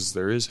resources,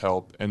 there is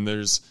help, and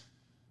there's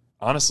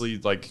honestly,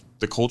 like,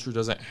 the culture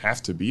doesn't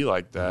have to be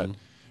like that.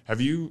 Have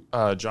you,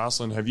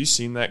 Jocelyn, have you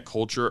seen that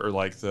culture, or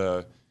like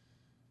the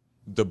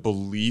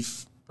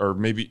belief, or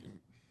maybe,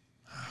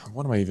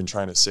 what am I even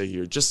trying to say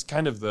here? Just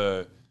kind of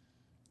the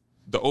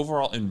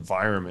overall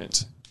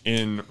environment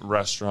in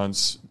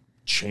restaurants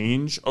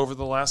change over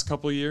the last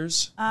couple of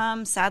years?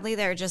 Sadly,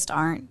 there just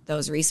aren't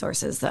those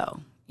resources,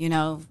 though,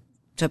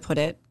 to put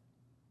it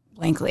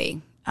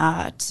blankly.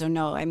 So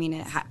no, I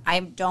mean, I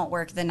don't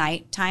work the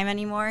night time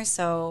anymore,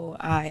 so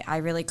I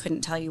really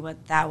couldn't tell you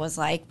what that was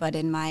like. But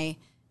in my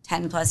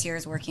 10 plus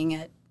years working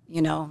at,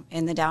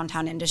 in the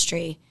downtown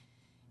industry,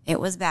 it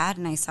was bad,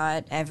 and I saw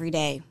it every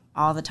day,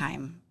 all the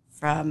time,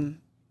 from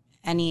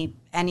any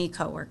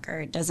coworker.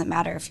 It doesn't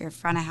matter if you're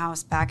front of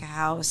house, back of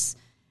house,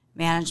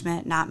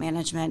 management, not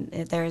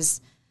management.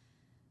 There's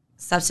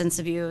substance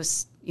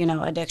abuse,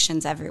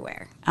 addictions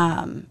everywhere.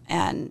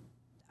 And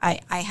I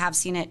have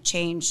seen it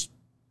change,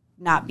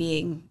 not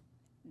being,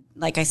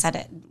 like I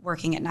said,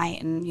 working at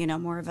night and,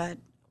 more of a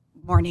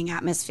morning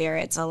atmosphere.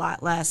 It's a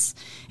lot less.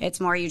 It's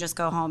more you just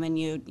go home and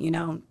you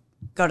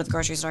go to the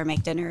grocery store,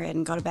 make dinner,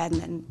 and go to bed,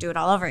 and then do it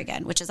all over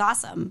again, which is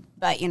awesome.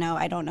 But,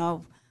 I don't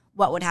know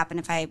what would happen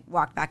if I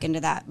walked back into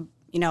that.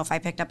 If I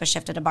picked up a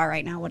shift at a bar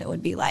right now, what it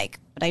would be like.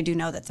 But I do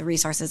know that the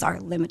resources are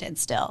limited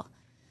still.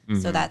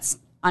 Mm-hmm. So that's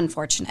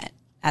unfortunate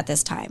at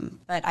this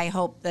time. But I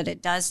hope that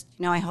it does,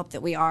 I hope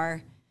that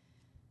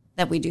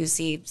we do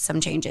see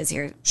some changes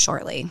here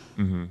shortly.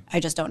 Mm-hmm. I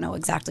just don't know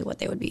exactly what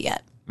they would be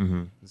yet.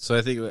 Mm-hmm. So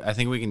I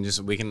think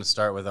we can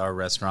start with our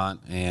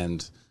restaurant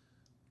and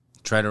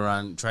try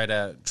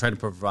to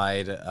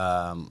provide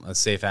a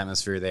safe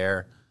atmosphere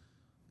there,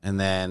 and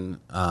then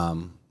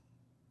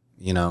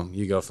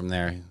you go from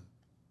there.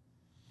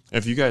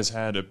 If you guys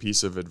had a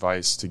piece of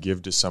advice to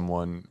give to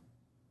someone,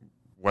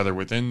 whether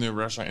within the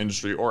restaurant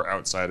industry or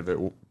outside of it,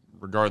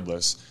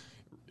 regardless,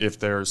 if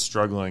they're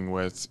struggling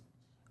with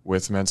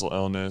mental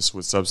illness,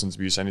 with substance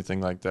abuse, anything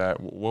like that,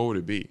 what would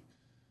it be?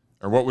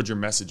 Or what would your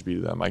message be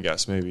to them, I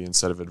guess, maybe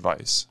instead of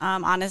advice?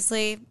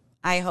 Honestly,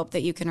 I hope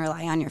that you can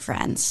rely on your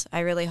friends. I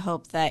really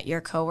hope that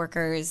your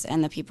coworkers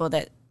and the people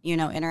that,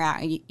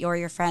 interact, or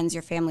your friends,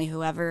 your family,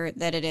 whoever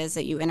that it is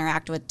that you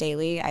interact with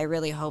daily, I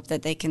really hope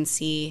that they can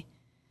see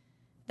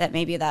that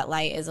maybe that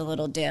light is a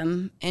little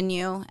dim in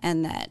you,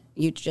 and that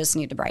you just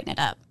need to brighten it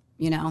up,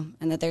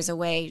 and that there's a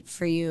way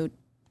for you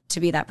to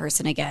be that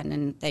person again,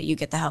 and that you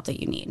get the help that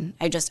you need.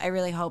 I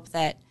really hope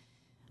that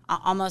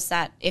almost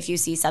that if you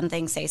see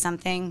something, say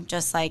something,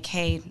 just like,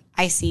 hey,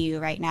 I see you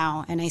right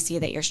now, and I see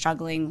that you're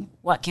struggling.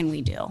 What can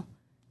we do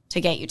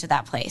to get you to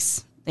that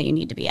place that you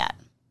need to be at?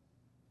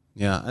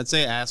 Yeah, I'd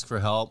say ask for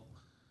help.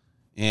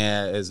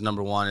 And is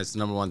number one. It's the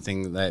number one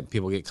thing that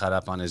people get caught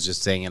up on, is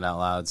just saying it out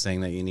loud,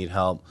 saying that you need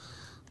help.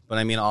 But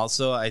I mean,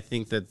 also, I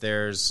think that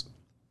there's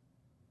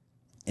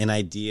an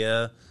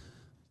idea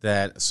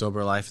that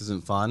sober life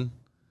isn't fun.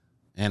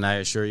 And I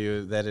assure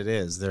you that it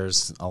is.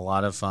 There's a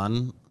lot of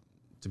fun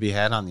to be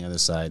had on the other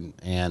side.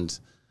 And,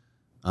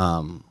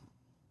 I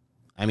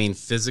mean,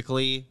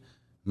 physically,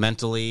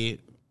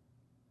 mentally,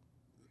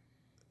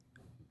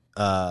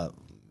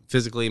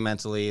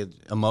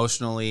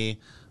 emotionally,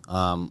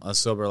 a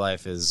sober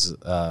life is,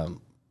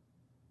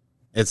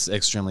 it's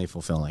extremely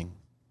fulfilling.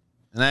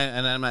 And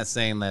I'm not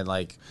saying that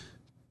like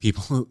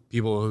people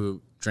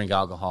who drink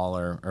alcohol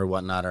or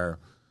whatnot are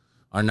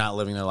not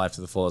living their life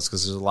to the fullest,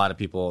 because there's a lot of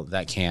people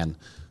that can.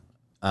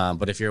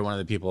 But if you're one of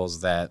the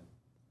peoples that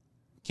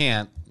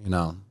can't,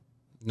 know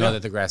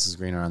that the grass is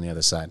greener on the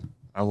other side.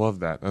 I love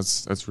that.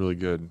 That's really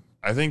good.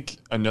 I think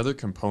another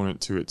component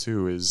to it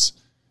too is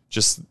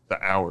just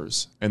the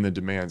hours and the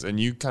demands. And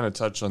you kind of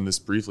touched on this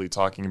briefly,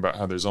 talking about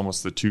how there's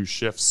almost the two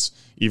shifts,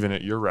 even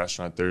at your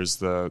restaurant. There's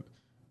the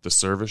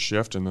service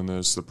shift, and then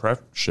there's the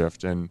prep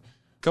shift. And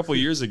a couple of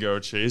years ago,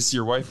 Chase,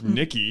 your wife,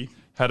 Nikki,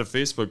 had a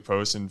Facebook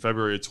post in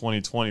February of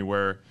 2020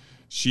 where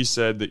she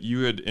said that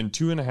you had, in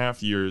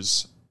 2.5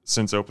 years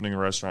since opening a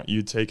restaurant,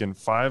 you'd taken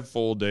 5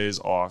 full days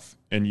off,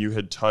 and you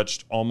had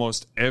touched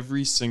almost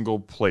every single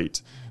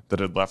plate that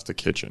had left the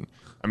kitchen.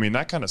 I mean,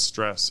 that kind of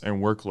stress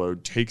and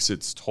workload takes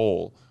its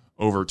toll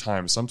over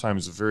time,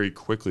 sometimes very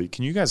quickly.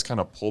 Can you guys kind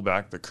of pull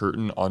back the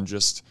curtain on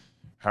just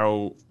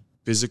how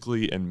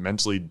physically and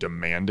mentally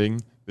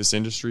demanding this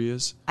industry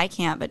is? I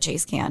can't, but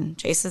Chase can.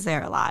 Chase is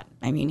there a lot.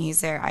 I mean,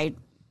 he's there.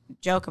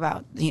 joke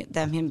about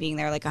him being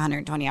there like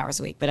 120 hours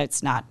a week, but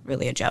it's not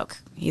really a joke.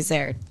 He's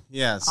there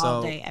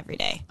all day, every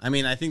day. I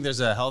mean, I think there's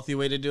a healthy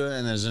way to do it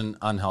and there's an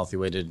unhealthy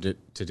way to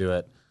do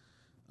it.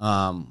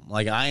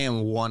 Like I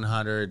am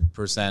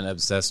 100%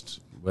 obsessed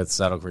with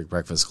Saddle Creek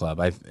Breakfast Club.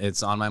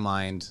 It's on my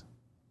mind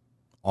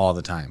all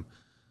the time.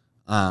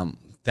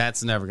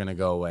 That's never going to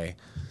go away.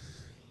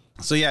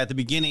 So yeah, at the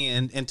beginning,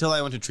 and until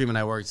I went to treatment,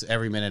 I worked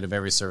every minute of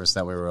every service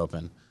that we were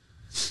open.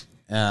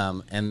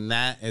 And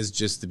that is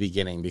just the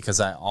beginning because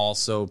I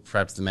also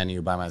prepped the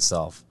menu by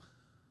myself.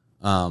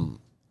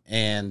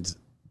 And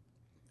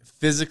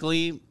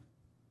physically,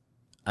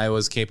 I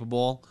was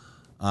capable.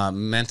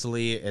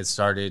 Mentally, it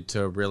started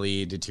to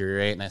really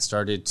deteriorate, and I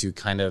started to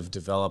kind of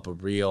develop a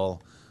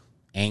real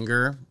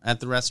anger at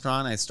the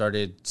restaurant. I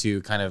started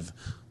to kind of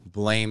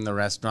blame the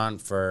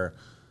restaurant for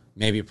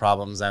maybe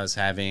problems I was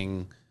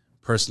having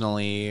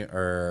personally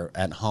or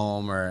at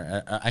home,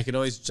 or I could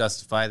always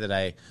justify that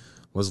I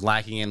was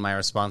lacking in my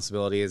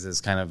responsibilities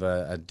as kind of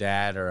a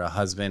dad or a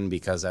husband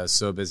because I was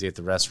so busy at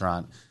the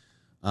restaurant.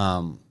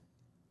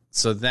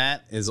 So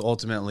that is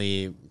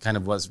ultimately kind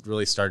of what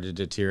really started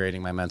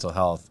deteriorating my mental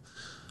health.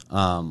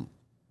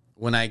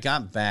 When I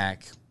got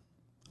back,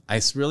 I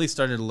really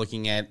started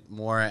looking at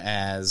more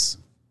as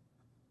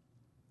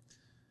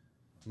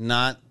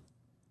not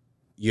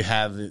you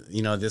have,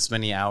 this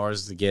many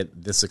hours to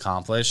get this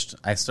accomplished.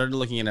 I started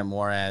looking at it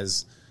more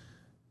as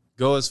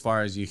go as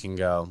far as you can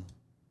go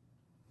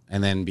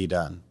and then be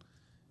done.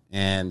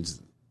 And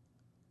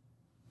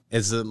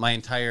it's my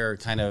entire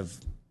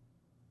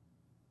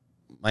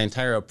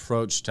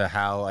approach to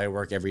how I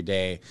work every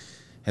day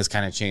has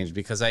kind of changed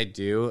because I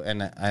do.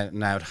 And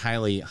I would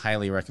highly,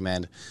 highly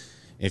recommend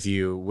if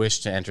you wish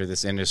to enter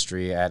this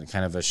industry at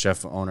kind of a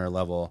chef owner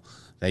level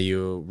that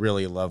you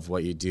really love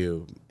what you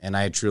do. And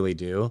I truly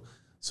do.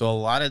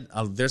 So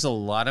there's a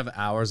lot of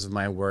hours of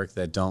my work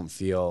that don't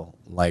feel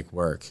like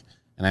work.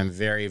 And I'm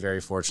very, very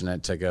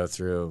fortunate to go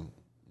through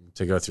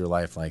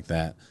life like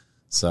that.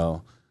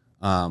 So,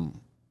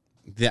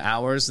 the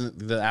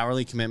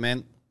hourly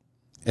commitment,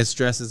 it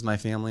stresses my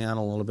family out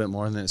a little bit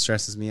more than it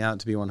stresses me out,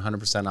 to be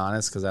 100%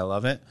 honest, because I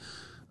love it.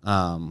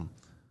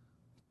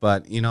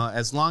 But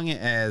as long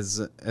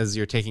as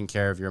you're taking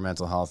care of your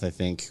mental health, I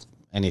think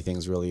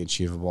anything's really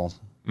achievable.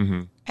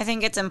 Mm-hmm. I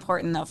think it's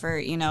important though for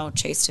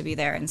Chase to be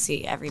there and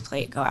see every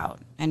plate go out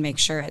and make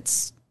sure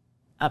it's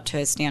up to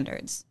his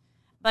standards.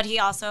 But he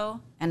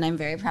also, and I'm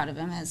very proud of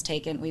him,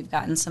 we've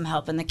gotten some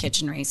help in the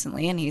kitchen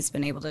recently, and he's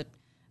been able to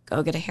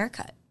go get a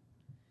haircut,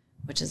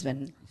 which has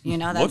been,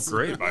 that's look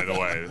great, by the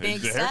way. Big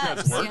the steps,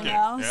 haircut's working.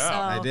 Yeah. So,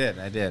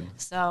 I did.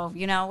 So,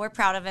 we're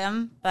proud of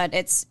him, but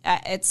it's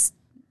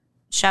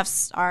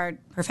chefs are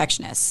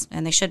perfectionists,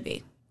 and they should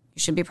be. You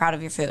should be proud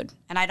of your food.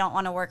 And I don't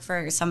want to work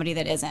for somebody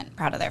that isn't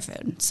proud of their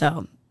food.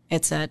 So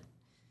it's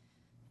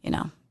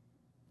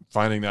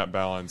finding that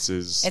balance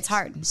it's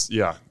hard.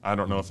 Yeah. I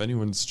don't know if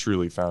anyone's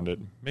truly found it.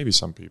 Maybe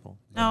some people.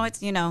 No,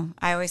 it's,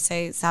 I always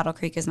say Saddle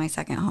Creek is my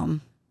second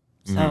home.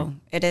 So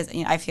It is,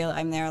 I feel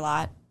I'm there a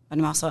lot, but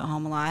I'm also at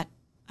home a lot.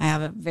 I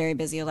have a very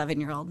busy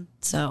 11-year-old.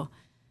 So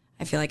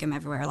I feel like I'm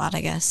everywhere a lot,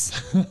 I guess.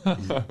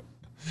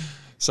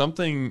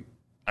 Something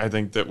I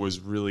think that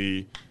was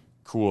really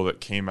cool that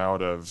came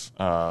out of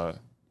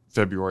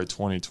February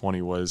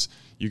 2020 was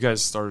you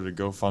guys started a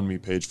GoFundMe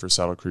page for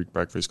Saddle Creek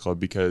Breakfast Club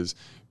because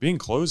being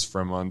closed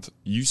for a month,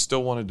 you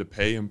still wanted to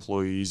pay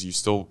employees. You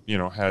still,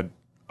 had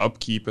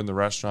upkeep in the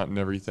restaurant and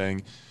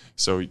everything.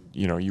 So,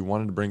 you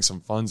wanted to bring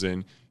some funds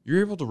in. You're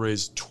able to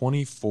raise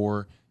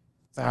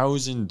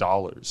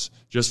 $24,000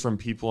 just from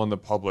people in the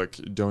public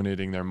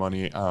donating their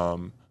money. I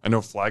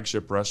know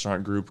Flagship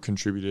Restaurant Group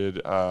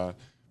contributed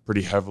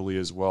pretty heavily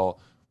as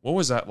well. What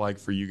was that like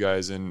for you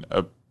guys in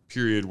a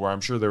period where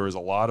I'm sure there was a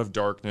lot of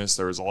darkness,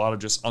 there was a lot of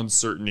just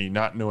uncertainty,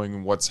 not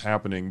knowing what's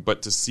happening,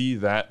 but to see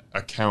that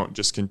account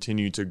just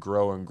continue to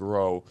grow and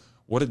grow,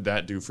 what did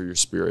that do for your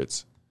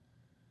spirits?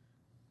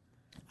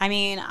 I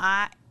mean,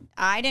 I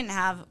didn't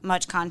have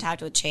much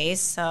contact with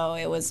Chase, so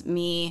it was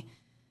me.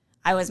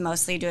 I was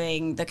mostly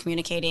doing the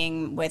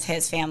communicating with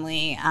his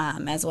family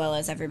as well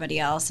as everybody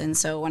else. And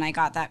so when I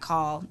got that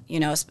call,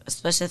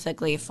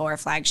 specifically for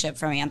Flagship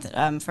from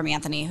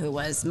Anthony, who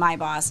was my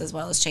boss as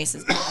well as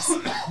Chase's boss,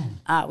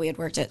 we had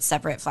worked at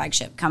separate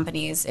Flagship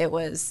companies.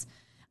 It's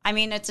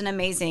an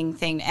amazing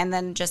thing. And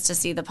then just to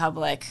see the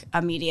public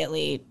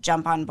immediately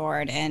jump on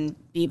board and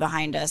be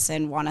behind us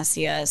and want to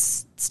see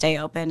us stay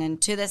open.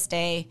 And to this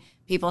day,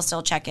 people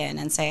still check in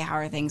and say, how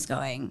are things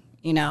going?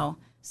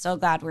 So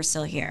glad we're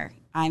still here.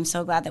 I'm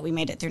so glad that we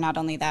made it through not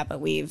only that,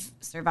 but we've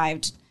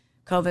survived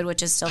COVID,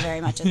 which is still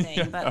very much a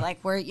thing. But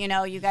we're,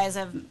 you guys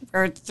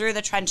are through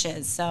the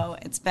trenches. So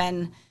it's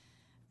been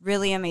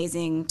really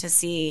amazing to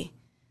see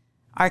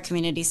our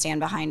community stand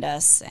behind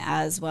us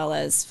as well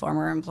as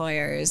former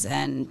employers.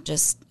 And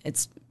just,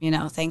 it's,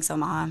 thanks,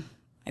 Omaha.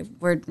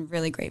 We're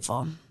really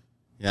grateful.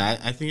 Yeah,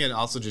 I think it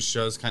also just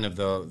shows kind of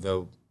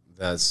the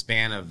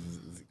span of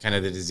kind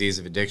of the disease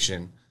of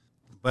addiction.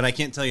 But I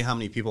can't tell you how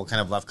many people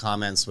kind of left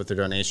comments with their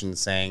donations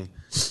saying,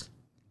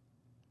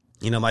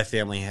 my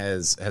family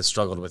has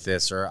struggled with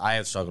this, or I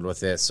have struggled with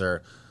this,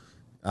 or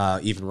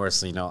even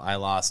worse, I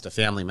lost a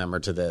family member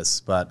to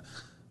this. But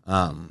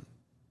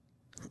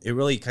it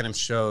really kind of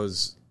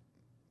shows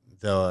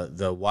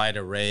the wide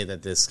array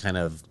that this kind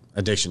of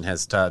addiction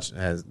has touched,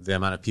 has the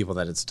amount of people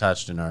that it's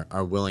touched and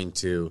are willing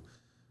to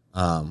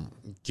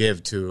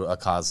give to a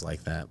cause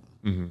like that.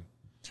 Mm-hmm.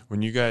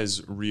 When you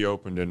guys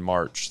reopened in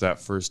March, that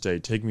first day,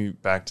 take me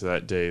back to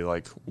that day.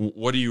 Like,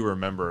 what do you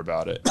remember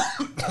about it?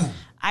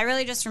 I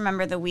really just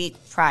remember the week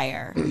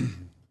prior,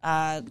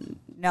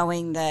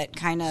 knowing that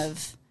kind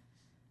of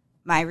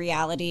my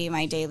reality,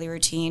 my daily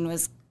routine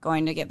was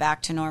going to get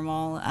back to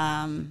normal.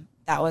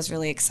 That was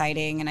really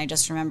exciting. And I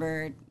just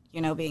remember,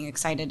 being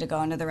excited to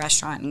go into the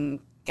restaurant and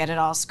get it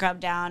all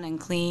scrubbed down and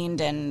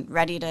cleaned and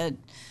ready to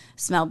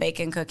smell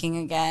bacon cooking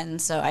again.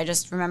 So I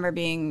just remember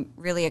being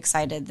really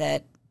excited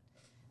that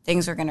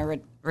things were going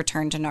to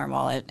return to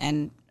normal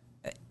and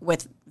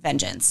with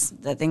vengeance,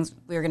 that things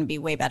we were going to be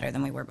way better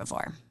than we were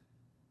before.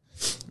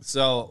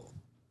 So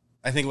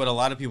I think what a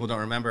lot of people don't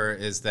remember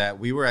is that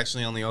we were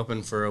actually only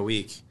open for a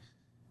week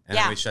and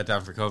then we shut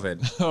down for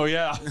COVID. Oh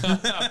yeah.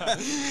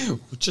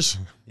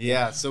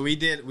 So we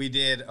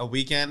did a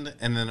weekend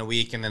and then a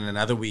week and then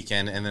another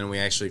weekend and then we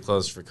actually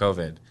closed for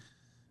COVID.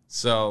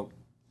 So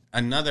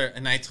and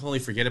I totally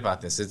forget about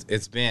this.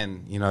 It's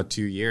been,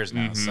 2 years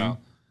now. Mm-hmm.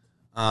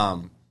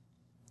 So,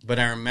 but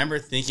I remember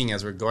thinking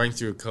as we're going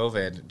through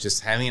COVID,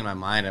 just having in my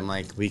mind, I'm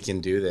like, we can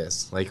do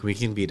this. Like, we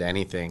can beat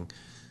anything.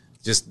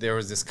 Just there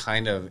was this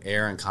kind of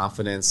air and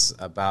confidence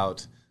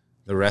about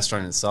the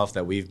restaurant itself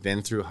that we've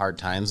been through hard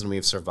times and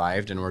we've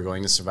survived and we're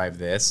going to survive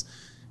this.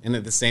 And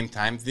at the same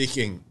time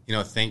thinking,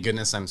 thank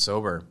goodness I'm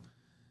sober,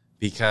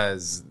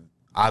 because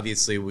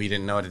obviously we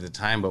didn't know it at the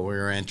time, but we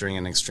were entering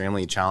an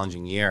extremely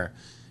challenging year.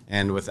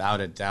 And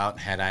without a doubt,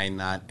 had I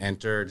not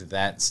entered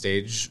that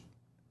stage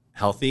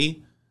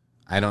healthy,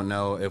 I don't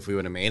know if we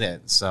would have made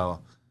it.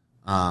 So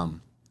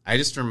I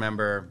just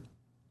remember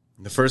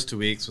the first 2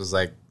 weeks was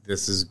like,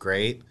 this is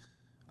great.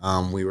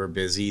 We were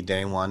busy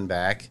day one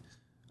back.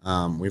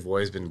 We've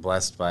always been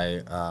blessed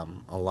by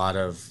a lot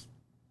of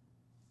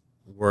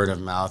word of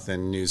mouth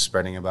and news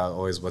spreading about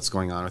always what's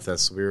going on with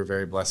us. So we were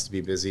very blessed to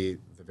be busy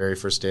the very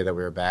first day that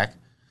we were back.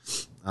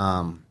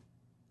 And,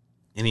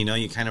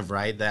 you kind of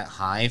ride that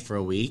high for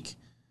a week,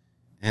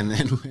 and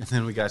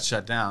then we got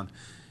shut down.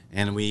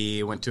 And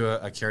we went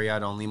to a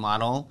carry-out only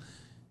model,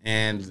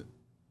 and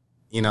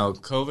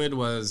COVID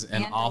was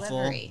an awful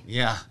delivery.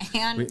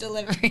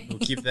 Delivery. We'll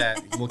keep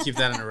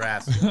that in a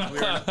wrap.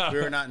 We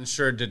were not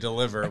insured to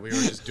deliver. We were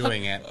just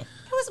doing it.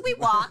 We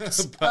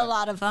walked a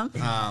lot of them.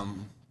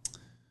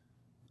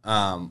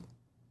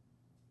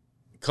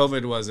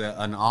 COVID was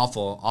an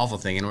awful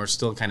thing, and we're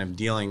still kind of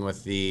dealing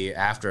with the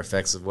after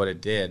effects of what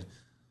it did.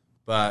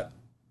 But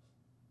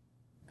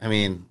I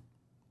mean,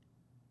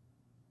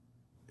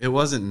 it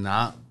wasn't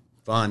not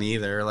fun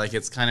either. Like,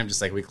 it's kind of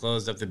just like we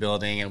closed up the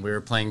building and we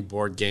were playing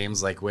board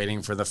games, like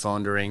waiting for the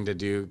phone to ring to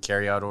do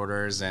carry out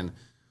orders, and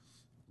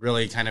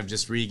really kind of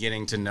just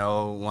getting to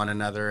know one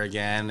another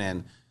again.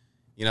 And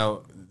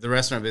the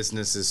restaurant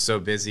business is so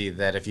busy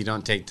that if you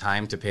don't take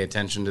time to pay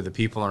attention to the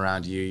people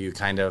around you, you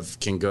kind of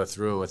can go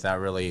through without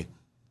really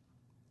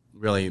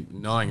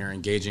knowing or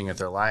engaging with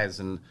their lives.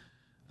 And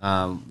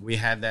we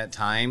had that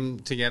time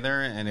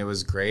together, and it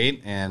was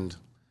great. And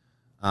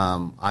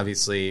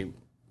obviously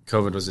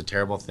COVID was a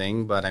terrible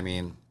thing, but I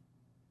mean,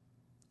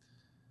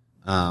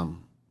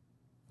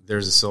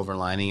 there's a silver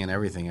lining in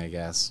everything, I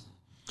guess.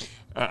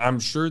 I'm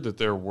sure that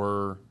there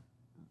were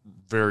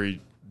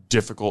very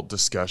difficult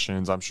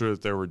discussions. I'm sure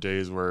that there were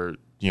days where,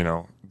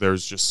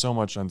 there's just so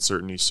much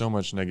uncertainty, so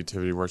much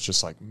negativity, where it's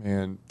just like,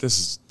 man,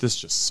 this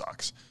just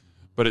sucks.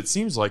 But it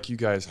seems like you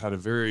guys had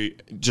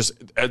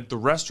the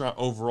restaurant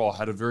overall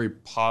had a very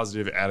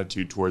positive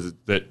attitude towards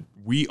it, that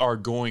we are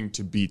going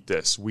to beat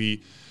this.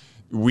 We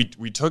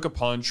took a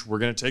punch. We're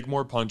going to take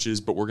more punches,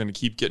 but we're going to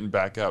keep getting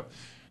back up.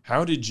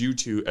 How did you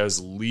two,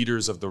 as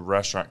leaders of the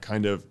restaurant,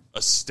 kind of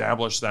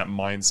establish that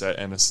mindset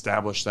and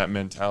establish that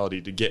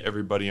mentality to get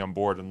everybody on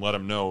board and let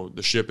them know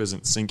the ship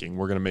isn't sinking?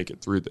 We're going to make it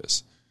through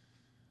this.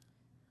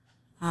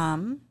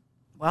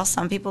 Well,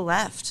 some people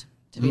left,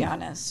 to be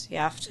honest. You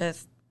have to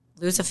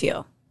lose a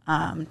few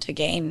to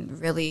gain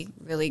really,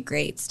 really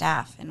great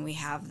staff, and we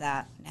have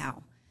that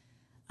now.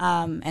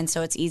 And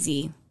so it's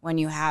easy when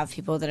you have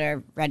people that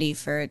are ready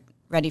for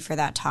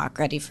that talk,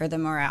 ready for the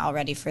morale,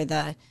 ready for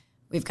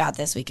we've got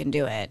this, we can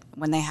do it.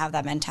 When they have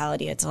that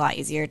mentality, it's a lot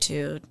easier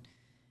to,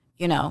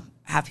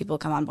 have people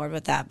come on board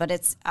with that. But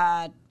it's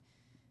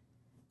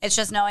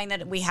just knowing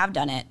that we have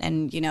done it,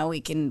 and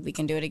we can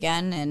do it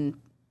again and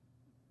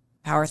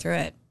power through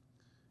it.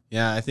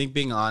 Yeah, I think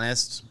being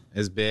honest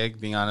is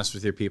big. Being honest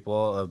with your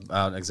people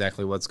about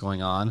exactly what's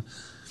going on,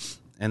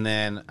 and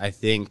then I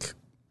think,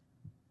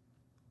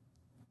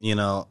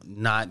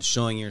 not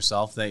showing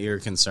yourself that you're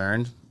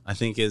concerned, I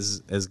think is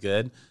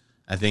good.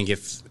 I think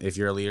if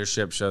your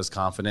leadership shows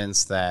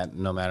confidence that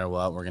no matter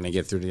what, we're going to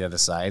get through to the other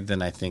side,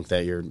 then I think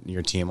that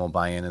your team will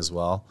buy in as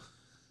well.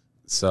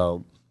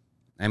 So,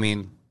 I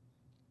mean,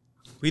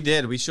 We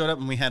did. We showed up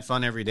and we had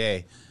fun every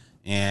day.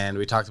 And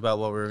we talked about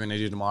what we were going to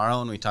do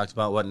tomorrow, and we talked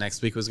about what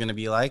next week was going to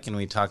be like, and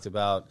we talked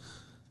about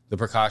the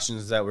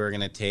precautions that we were going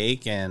to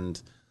take,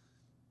 and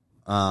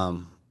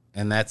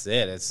that's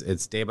it.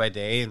 It's day by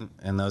day,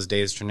 and those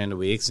days turn into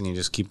weeks, and you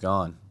just keep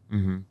going.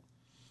 Mm-hmm.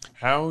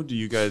 How do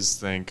you guys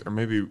think, or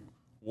maybe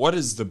what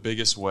is the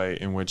biggest way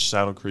in which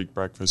Saddle Creek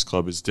Breakfast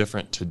Club is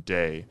different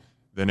today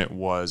than it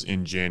was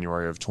in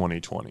January of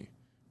 2020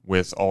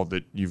 with all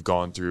that you've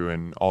gone through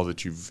and all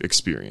that you've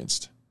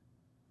experienced?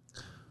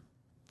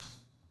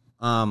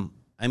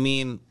 I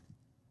mean,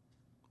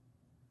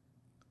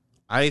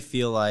 I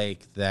feel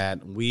like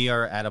that we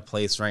are at a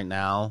place right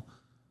now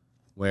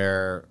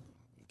where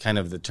kind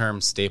of the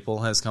term staple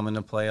has come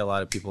into play. A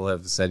lot of people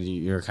have said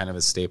you're kind of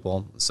a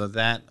staple. So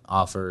that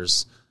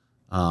offers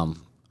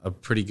a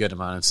pretty good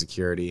amount of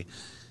security.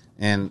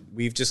 And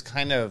we've just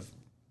kind of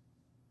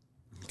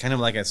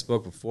like I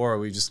spoke before,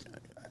 we've just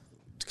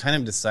kind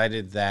of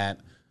decided that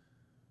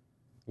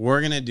we're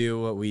going to do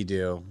what we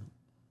do,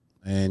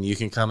 and you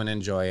can come and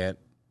enjoy it,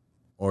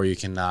 or you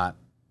cannot.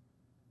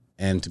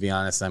 And to be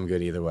honest, I'm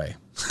good either way.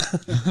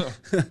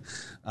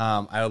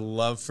 I would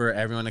love for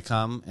everyone to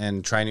come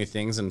and try new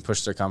things and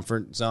push their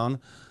comfort zone,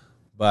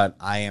 but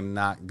I am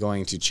not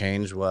going to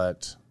change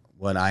what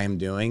I am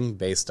doing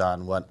based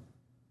on what,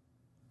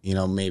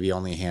 maybe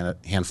only a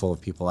handful of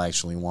people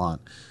actually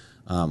want.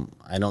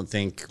 I don't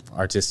think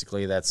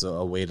artistically that's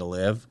a way to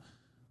live.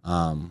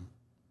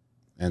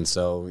 And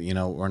so,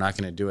 we're not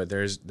going to do it.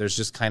 There's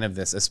just kind of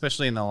this,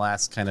 especially in the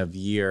last kind of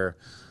year,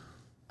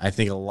 I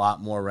think a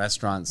lot more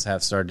restaurants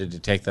have started to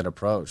take that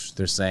approach.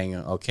 They're saying,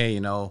 okay,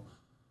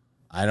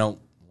 I don't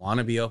want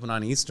to be open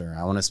on Easter.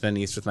 I want to spend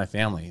Easter with my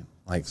family.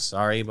 Like,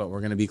 sorry, but we're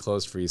going to be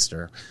closed for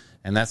Easter.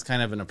 And that's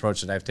kind of an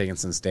approach that I've taken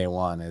since day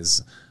one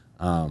is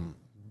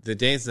the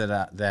days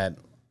that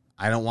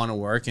I don't want to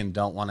work and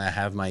don't want to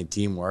have my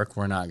team work,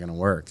 we're not going to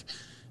work.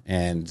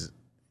 And,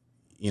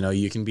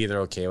 you can be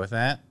there okay with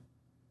that.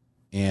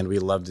 And we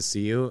love to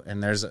see you.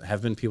 And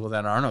have been people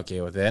that aren't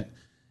okay with it.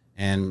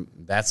 And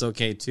that's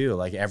okay too.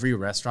 Like, every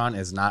restaurant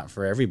is not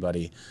for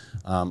everybody.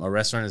 A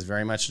restaurant is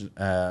very much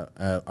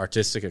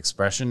artistic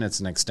expression. It's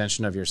an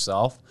extension of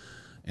yourself,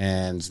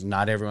 and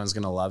not everyone's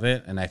going to love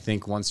it. And I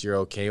think once you're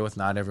okay with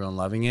not everyone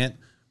loving it,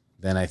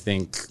 then I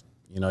think,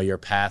 your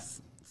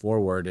path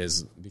forward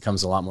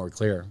becomes a lot more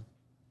clear.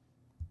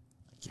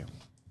 Thank you.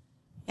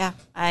 Yeah.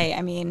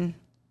 I mean,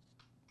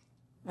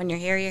 when you're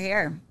here, you're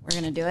here. We're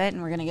going to do it,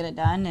 and we're going to get it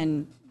done,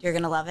 and you're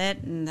going to love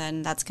it. And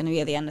then that's going to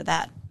be the end of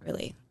that,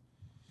 really.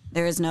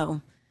 We're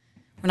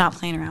not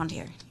playing around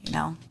here,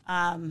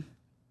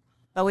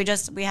 but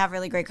we have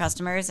really great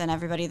customers, and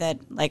everybody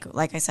that,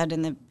 like I said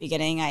in the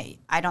beginning,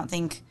 I don't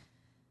think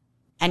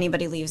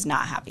anybody leaves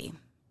not happy.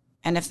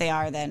 And if they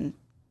are, then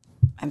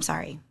I'm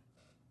sorry.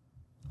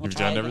 You've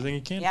done everything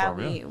you can for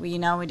them.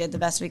 Yeah, we did the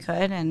best we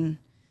could, and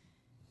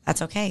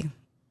that's okay.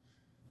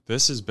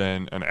 This has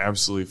been an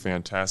absolutely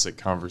fantastic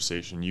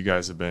conversation. You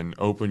guys have been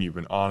open. You've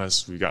been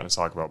honest. We've gotten to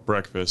talk about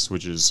breakfast,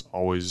 which is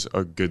always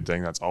a good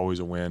thing. That's always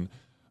a win.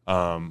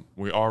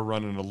 We are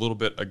running a little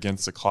bit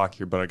against the clock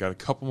here, but I got a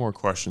couple more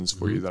questions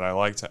for you that I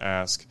like to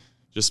ask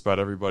just about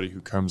everybody who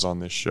comes on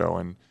this show.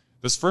 And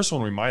this first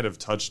one we might have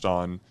touched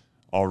on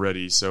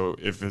already. So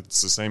if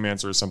it's the same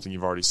answer as something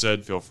you've already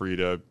said, feel free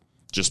to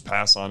just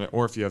pass on it.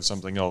 Or if you have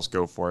something else,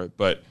 go for it.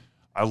 But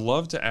I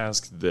love to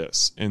ask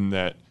this, in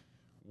that,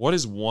 what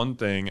is one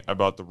thing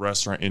about the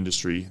restaurant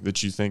industry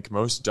that you think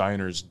most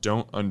diners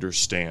don't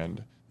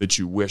understand that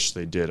you wish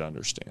they did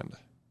understand?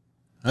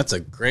 That's a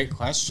great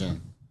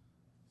question.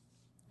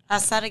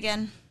 Ask that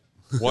again.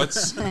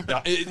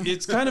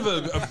 It's kind of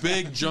a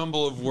big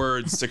jumble of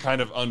words to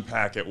kind of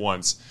unpack at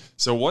once.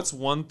 So what's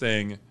one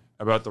thing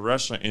about the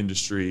restaurant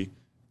industry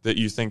that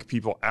you think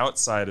people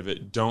outside of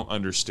it don't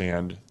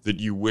understand that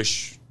you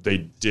wish they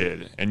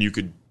did and you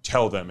could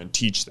tell them and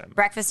teach them?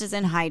 Breakfast is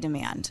in high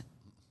demand.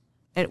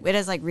 It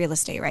is like real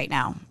estate right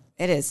now.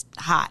 It is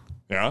hot.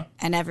 Yeah.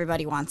 And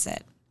everybody wants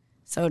it.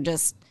 So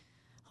just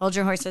hold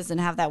your horses and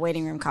have that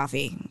waiting room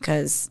coffee,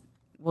 because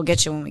we'll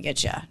get you when we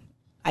get you.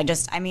 I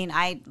just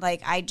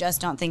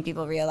don't think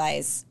people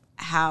realize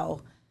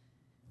how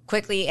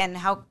quickly and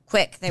how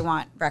quick they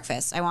want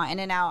breakfast. I want in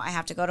and out. I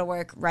have to go to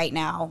work right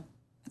now.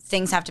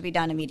 Things have to be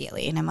done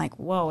immediately. And I'm like,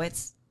 whoa,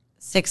 it's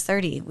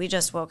 6:30. We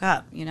just woke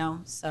up,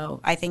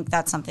 So I think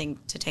that's something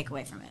to take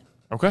away from it.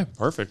 Okay,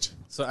 perfect.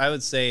 So I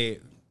would say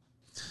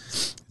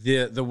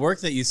the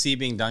work that you see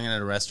being done at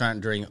a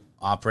restaurant during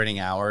operating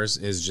hours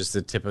is just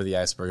the tip of the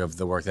iceberg of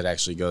the work that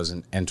actually goes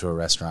into a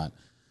restaurant.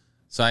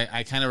 So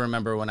I kind of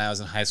remember when I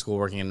was in high school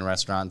working in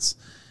restaurants,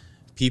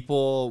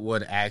 people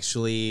would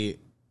actually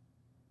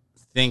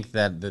think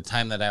that the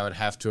time that I would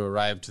have to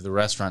arrive to the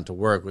restaurant to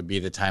work would be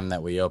the time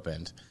that we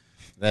opened.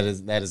 That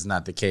is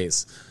not the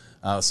case.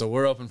 So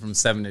we're open from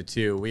 7 to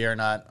 2. We are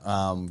not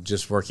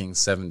just working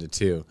 7 to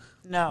 2.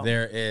 No.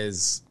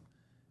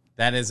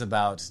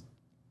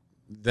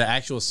 The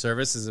actual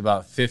service is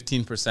about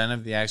 15%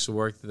 of the actual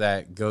work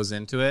that goes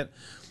into it.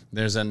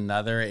 there's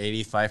another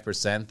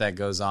 85% that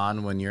goes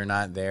on when you're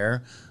not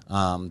there,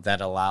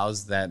 that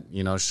allows that,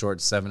 short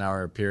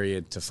 7-hour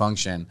period to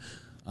function.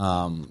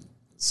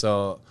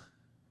 So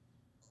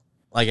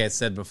like I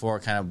said before,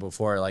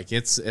 like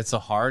it's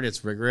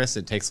it's rigorous.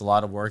 It takes a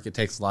lot of work. It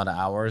takes a lot of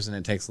hours, and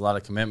it takes a lot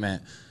of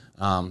commitment.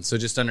 So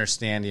just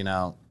understanding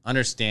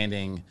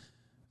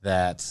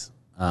that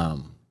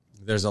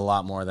there's a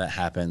lot more that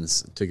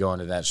happens to go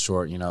into that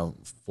short,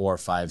 4,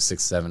 5,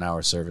 6, 7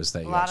 hour service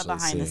that you actually see. A lot actually of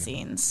behind see. the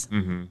scenes.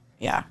 Mm-hmm.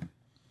 Yeah.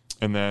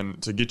 And then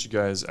to get you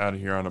guys out of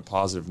here on a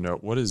positive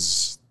note, what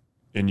is,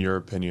 in your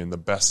opinion, the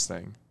best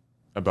thing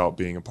about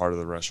being a part of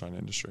the restaurant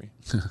industry?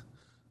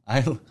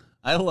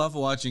 I love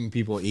watching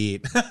people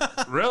eat.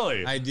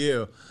 Really? I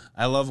do.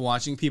 I love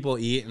watching people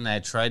eat, and I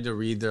tried to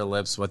read their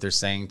lips, what they're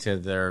saying to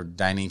their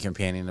dining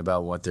companion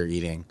about what they're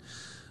eating.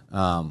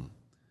 And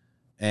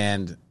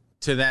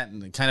to that,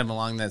 kind of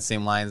along that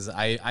same lines,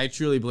 I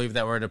truly believe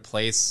that we're at a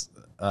place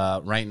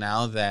right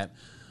now that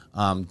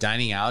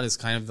dining out is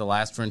kind of the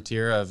last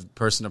frontier of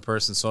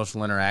person-to-person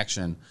social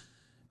interaction.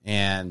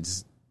 And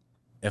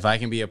if I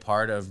can be a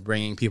part of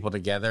bringing people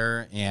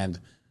together and,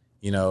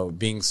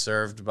 being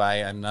served by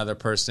another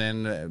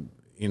person,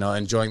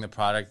 enjoying the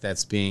product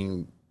that's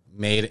being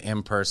made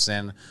in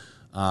person,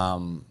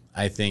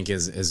 I think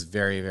is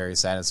very, very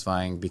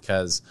satisfying,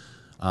 because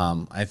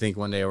I think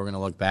one day we're going to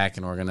look back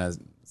and we're going to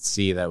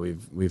see that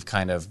we've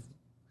kind of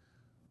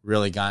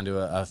really gone to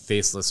a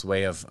faceless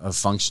way of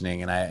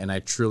functioning. And I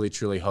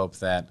truly hope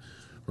that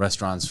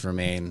restaurants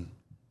remain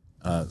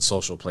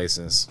social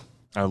places.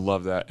 I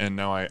love that. And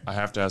now I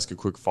have to ask a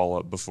quick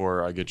follow-up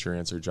before I get your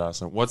answer,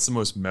 Jocelyn. What's the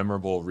most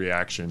memorable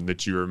reaction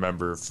that you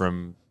remember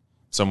from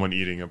someone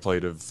eating a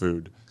plate of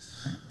food?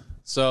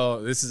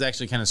 So this is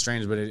actually kind of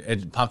strange, but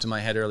it popped in my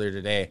head earlier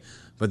today.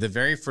 But the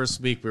very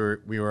first week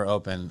we were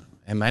open,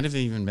 it might have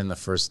even been the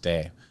first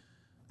day.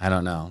 I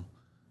don't know.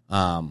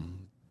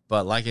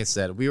 But like I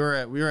said, we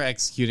were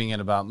executing at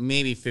about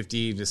maybe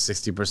 50 to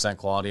 60%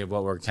 quality of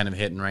what we're kind of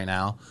hitting right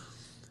now.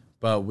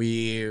 But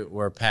we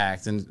were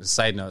packed. And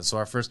side note, so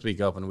our first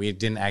week open, we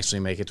didn't actually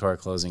make it to our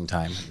closing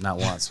time, not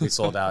once. We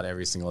sold out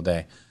every single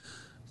day.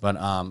 But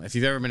if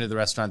you've ever been to the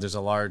restaurant, there's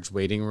a large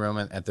waiting room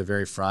at the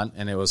very front,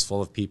 and it was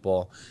full of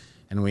people.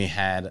 And we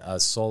had a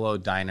solo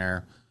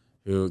diner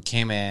who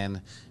came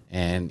in,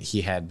 and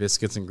he had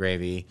biscuits and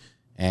gravy.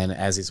 And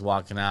as he's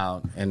walking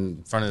out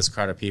in front of this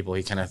crowd of people,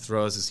 he kind of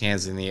throws his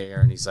hands in the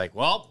air, and he's like,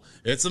 "Well,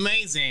 it's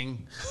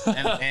amazing."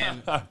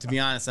 And to be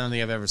honest, I don't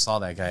think I've ever saw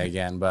that guy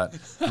again. But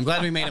I'm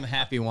glad we made him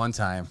happy one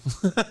time.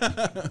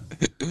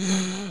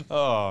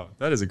 Oh,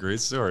 that is a great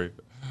story.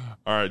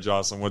 All right,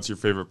 Jocelyn, what's your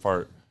favorite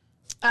part?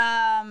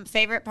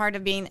 Favorite part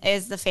of being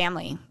is the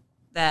family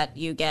that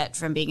you get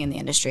from being in the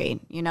industry.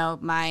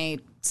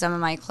 Some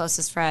of my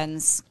closest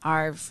friends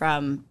are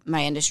from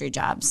my industry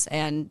jobs,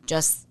 and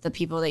just the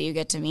people that you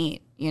get to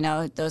meet,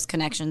 those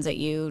connections that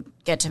you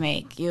get to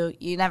make. You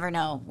never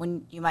know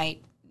when you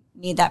might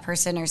need that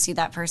person or see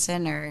that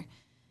person, or,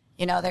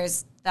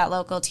 there's that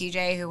local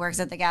TJ who works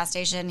at the gas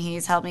station.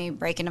 He's helped me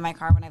break into my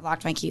car when I've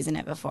locked my keys in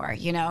it before,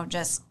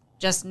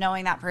 just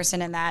knowing that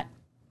person in that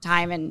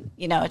time. And,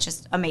 it's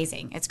just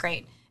amazing. It's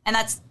great. And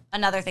that's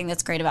another thing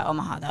that's great about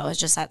Omaha, though, is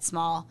just that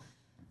small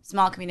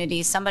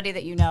community. Somebody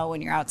that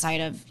when you're outside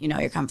of,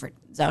 your comfort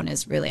zone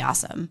is really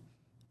awesome.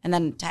 And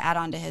then to add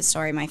on to his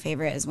story, my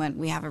favorite is when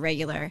we have a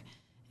regular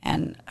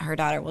and her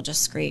daughter will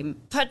just scream,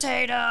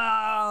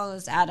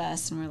 "Potatoes!" at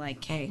us. And we're like,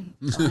 "Okay,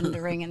 going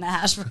to ring in the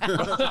hash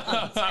browns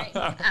right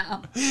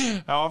now."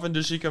 How often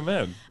does she come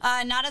in?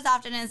 Not as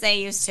often as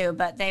they used to,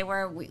 but they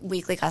were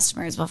weekly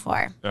customers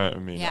before.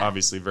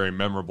 Obviously very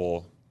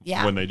memorable.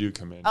 Yeah. When they do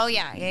come in. Oh,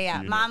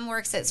 yeah. Mom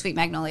works at Sweet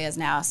Magnolias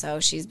now, so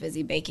she's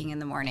busy baking in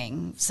the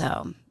morning.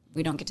 So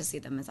we don't get to see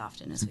them as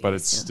often as we But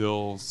used it's to.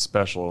 still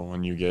special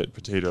when you get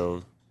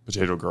Potato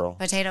Girl.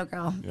 Potato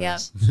Girl,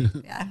 Yes. Yep.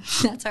 Yeah,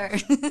 that's her.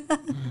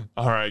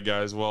 All right,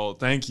 guys. Well,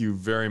 thank you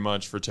very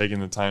much for taking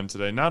the time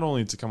today, not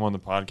only to come on the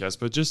podcast,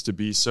 but just to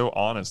be so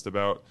honest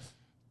about,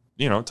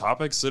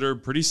 topics that are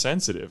pretty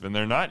sensitive and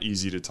they're not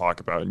easy to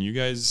talk about. And you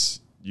guys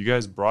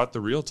brought the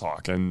real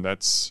talk, and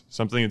that's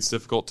something that's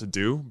difficult to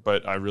do,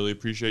 but I really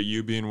appreciate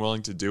you being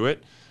willing to do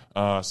it.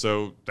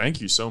 So thank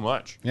you so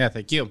much. Yeah,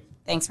 thank you.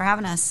 Thanks for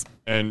having us.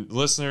 And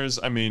listeners,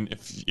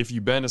 if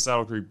you've been to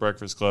Saddle Creek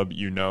Breakfast Club,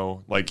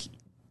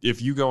 if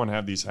you go and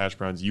have these hash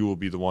browns, you will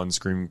be the one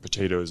screaming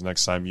potatoes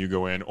next time you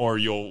go in, or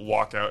you'll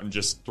walk out and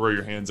just throw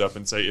your hands up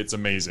and say it's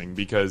amazing,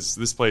 because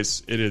this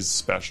place, it is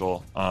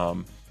special.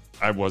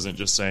 I wasn't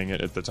just saying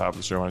it at the top of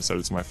the show when I said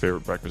it's my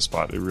favorite breakfast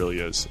spot. It really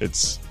is.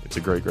 It's a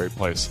great, great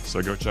place.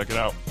 So go check it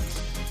out.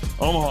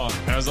 Omaha,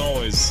 as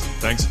always,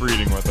 thanks for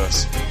eating with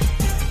us.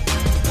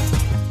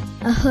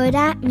 A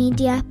Huda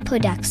Media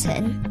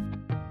Production.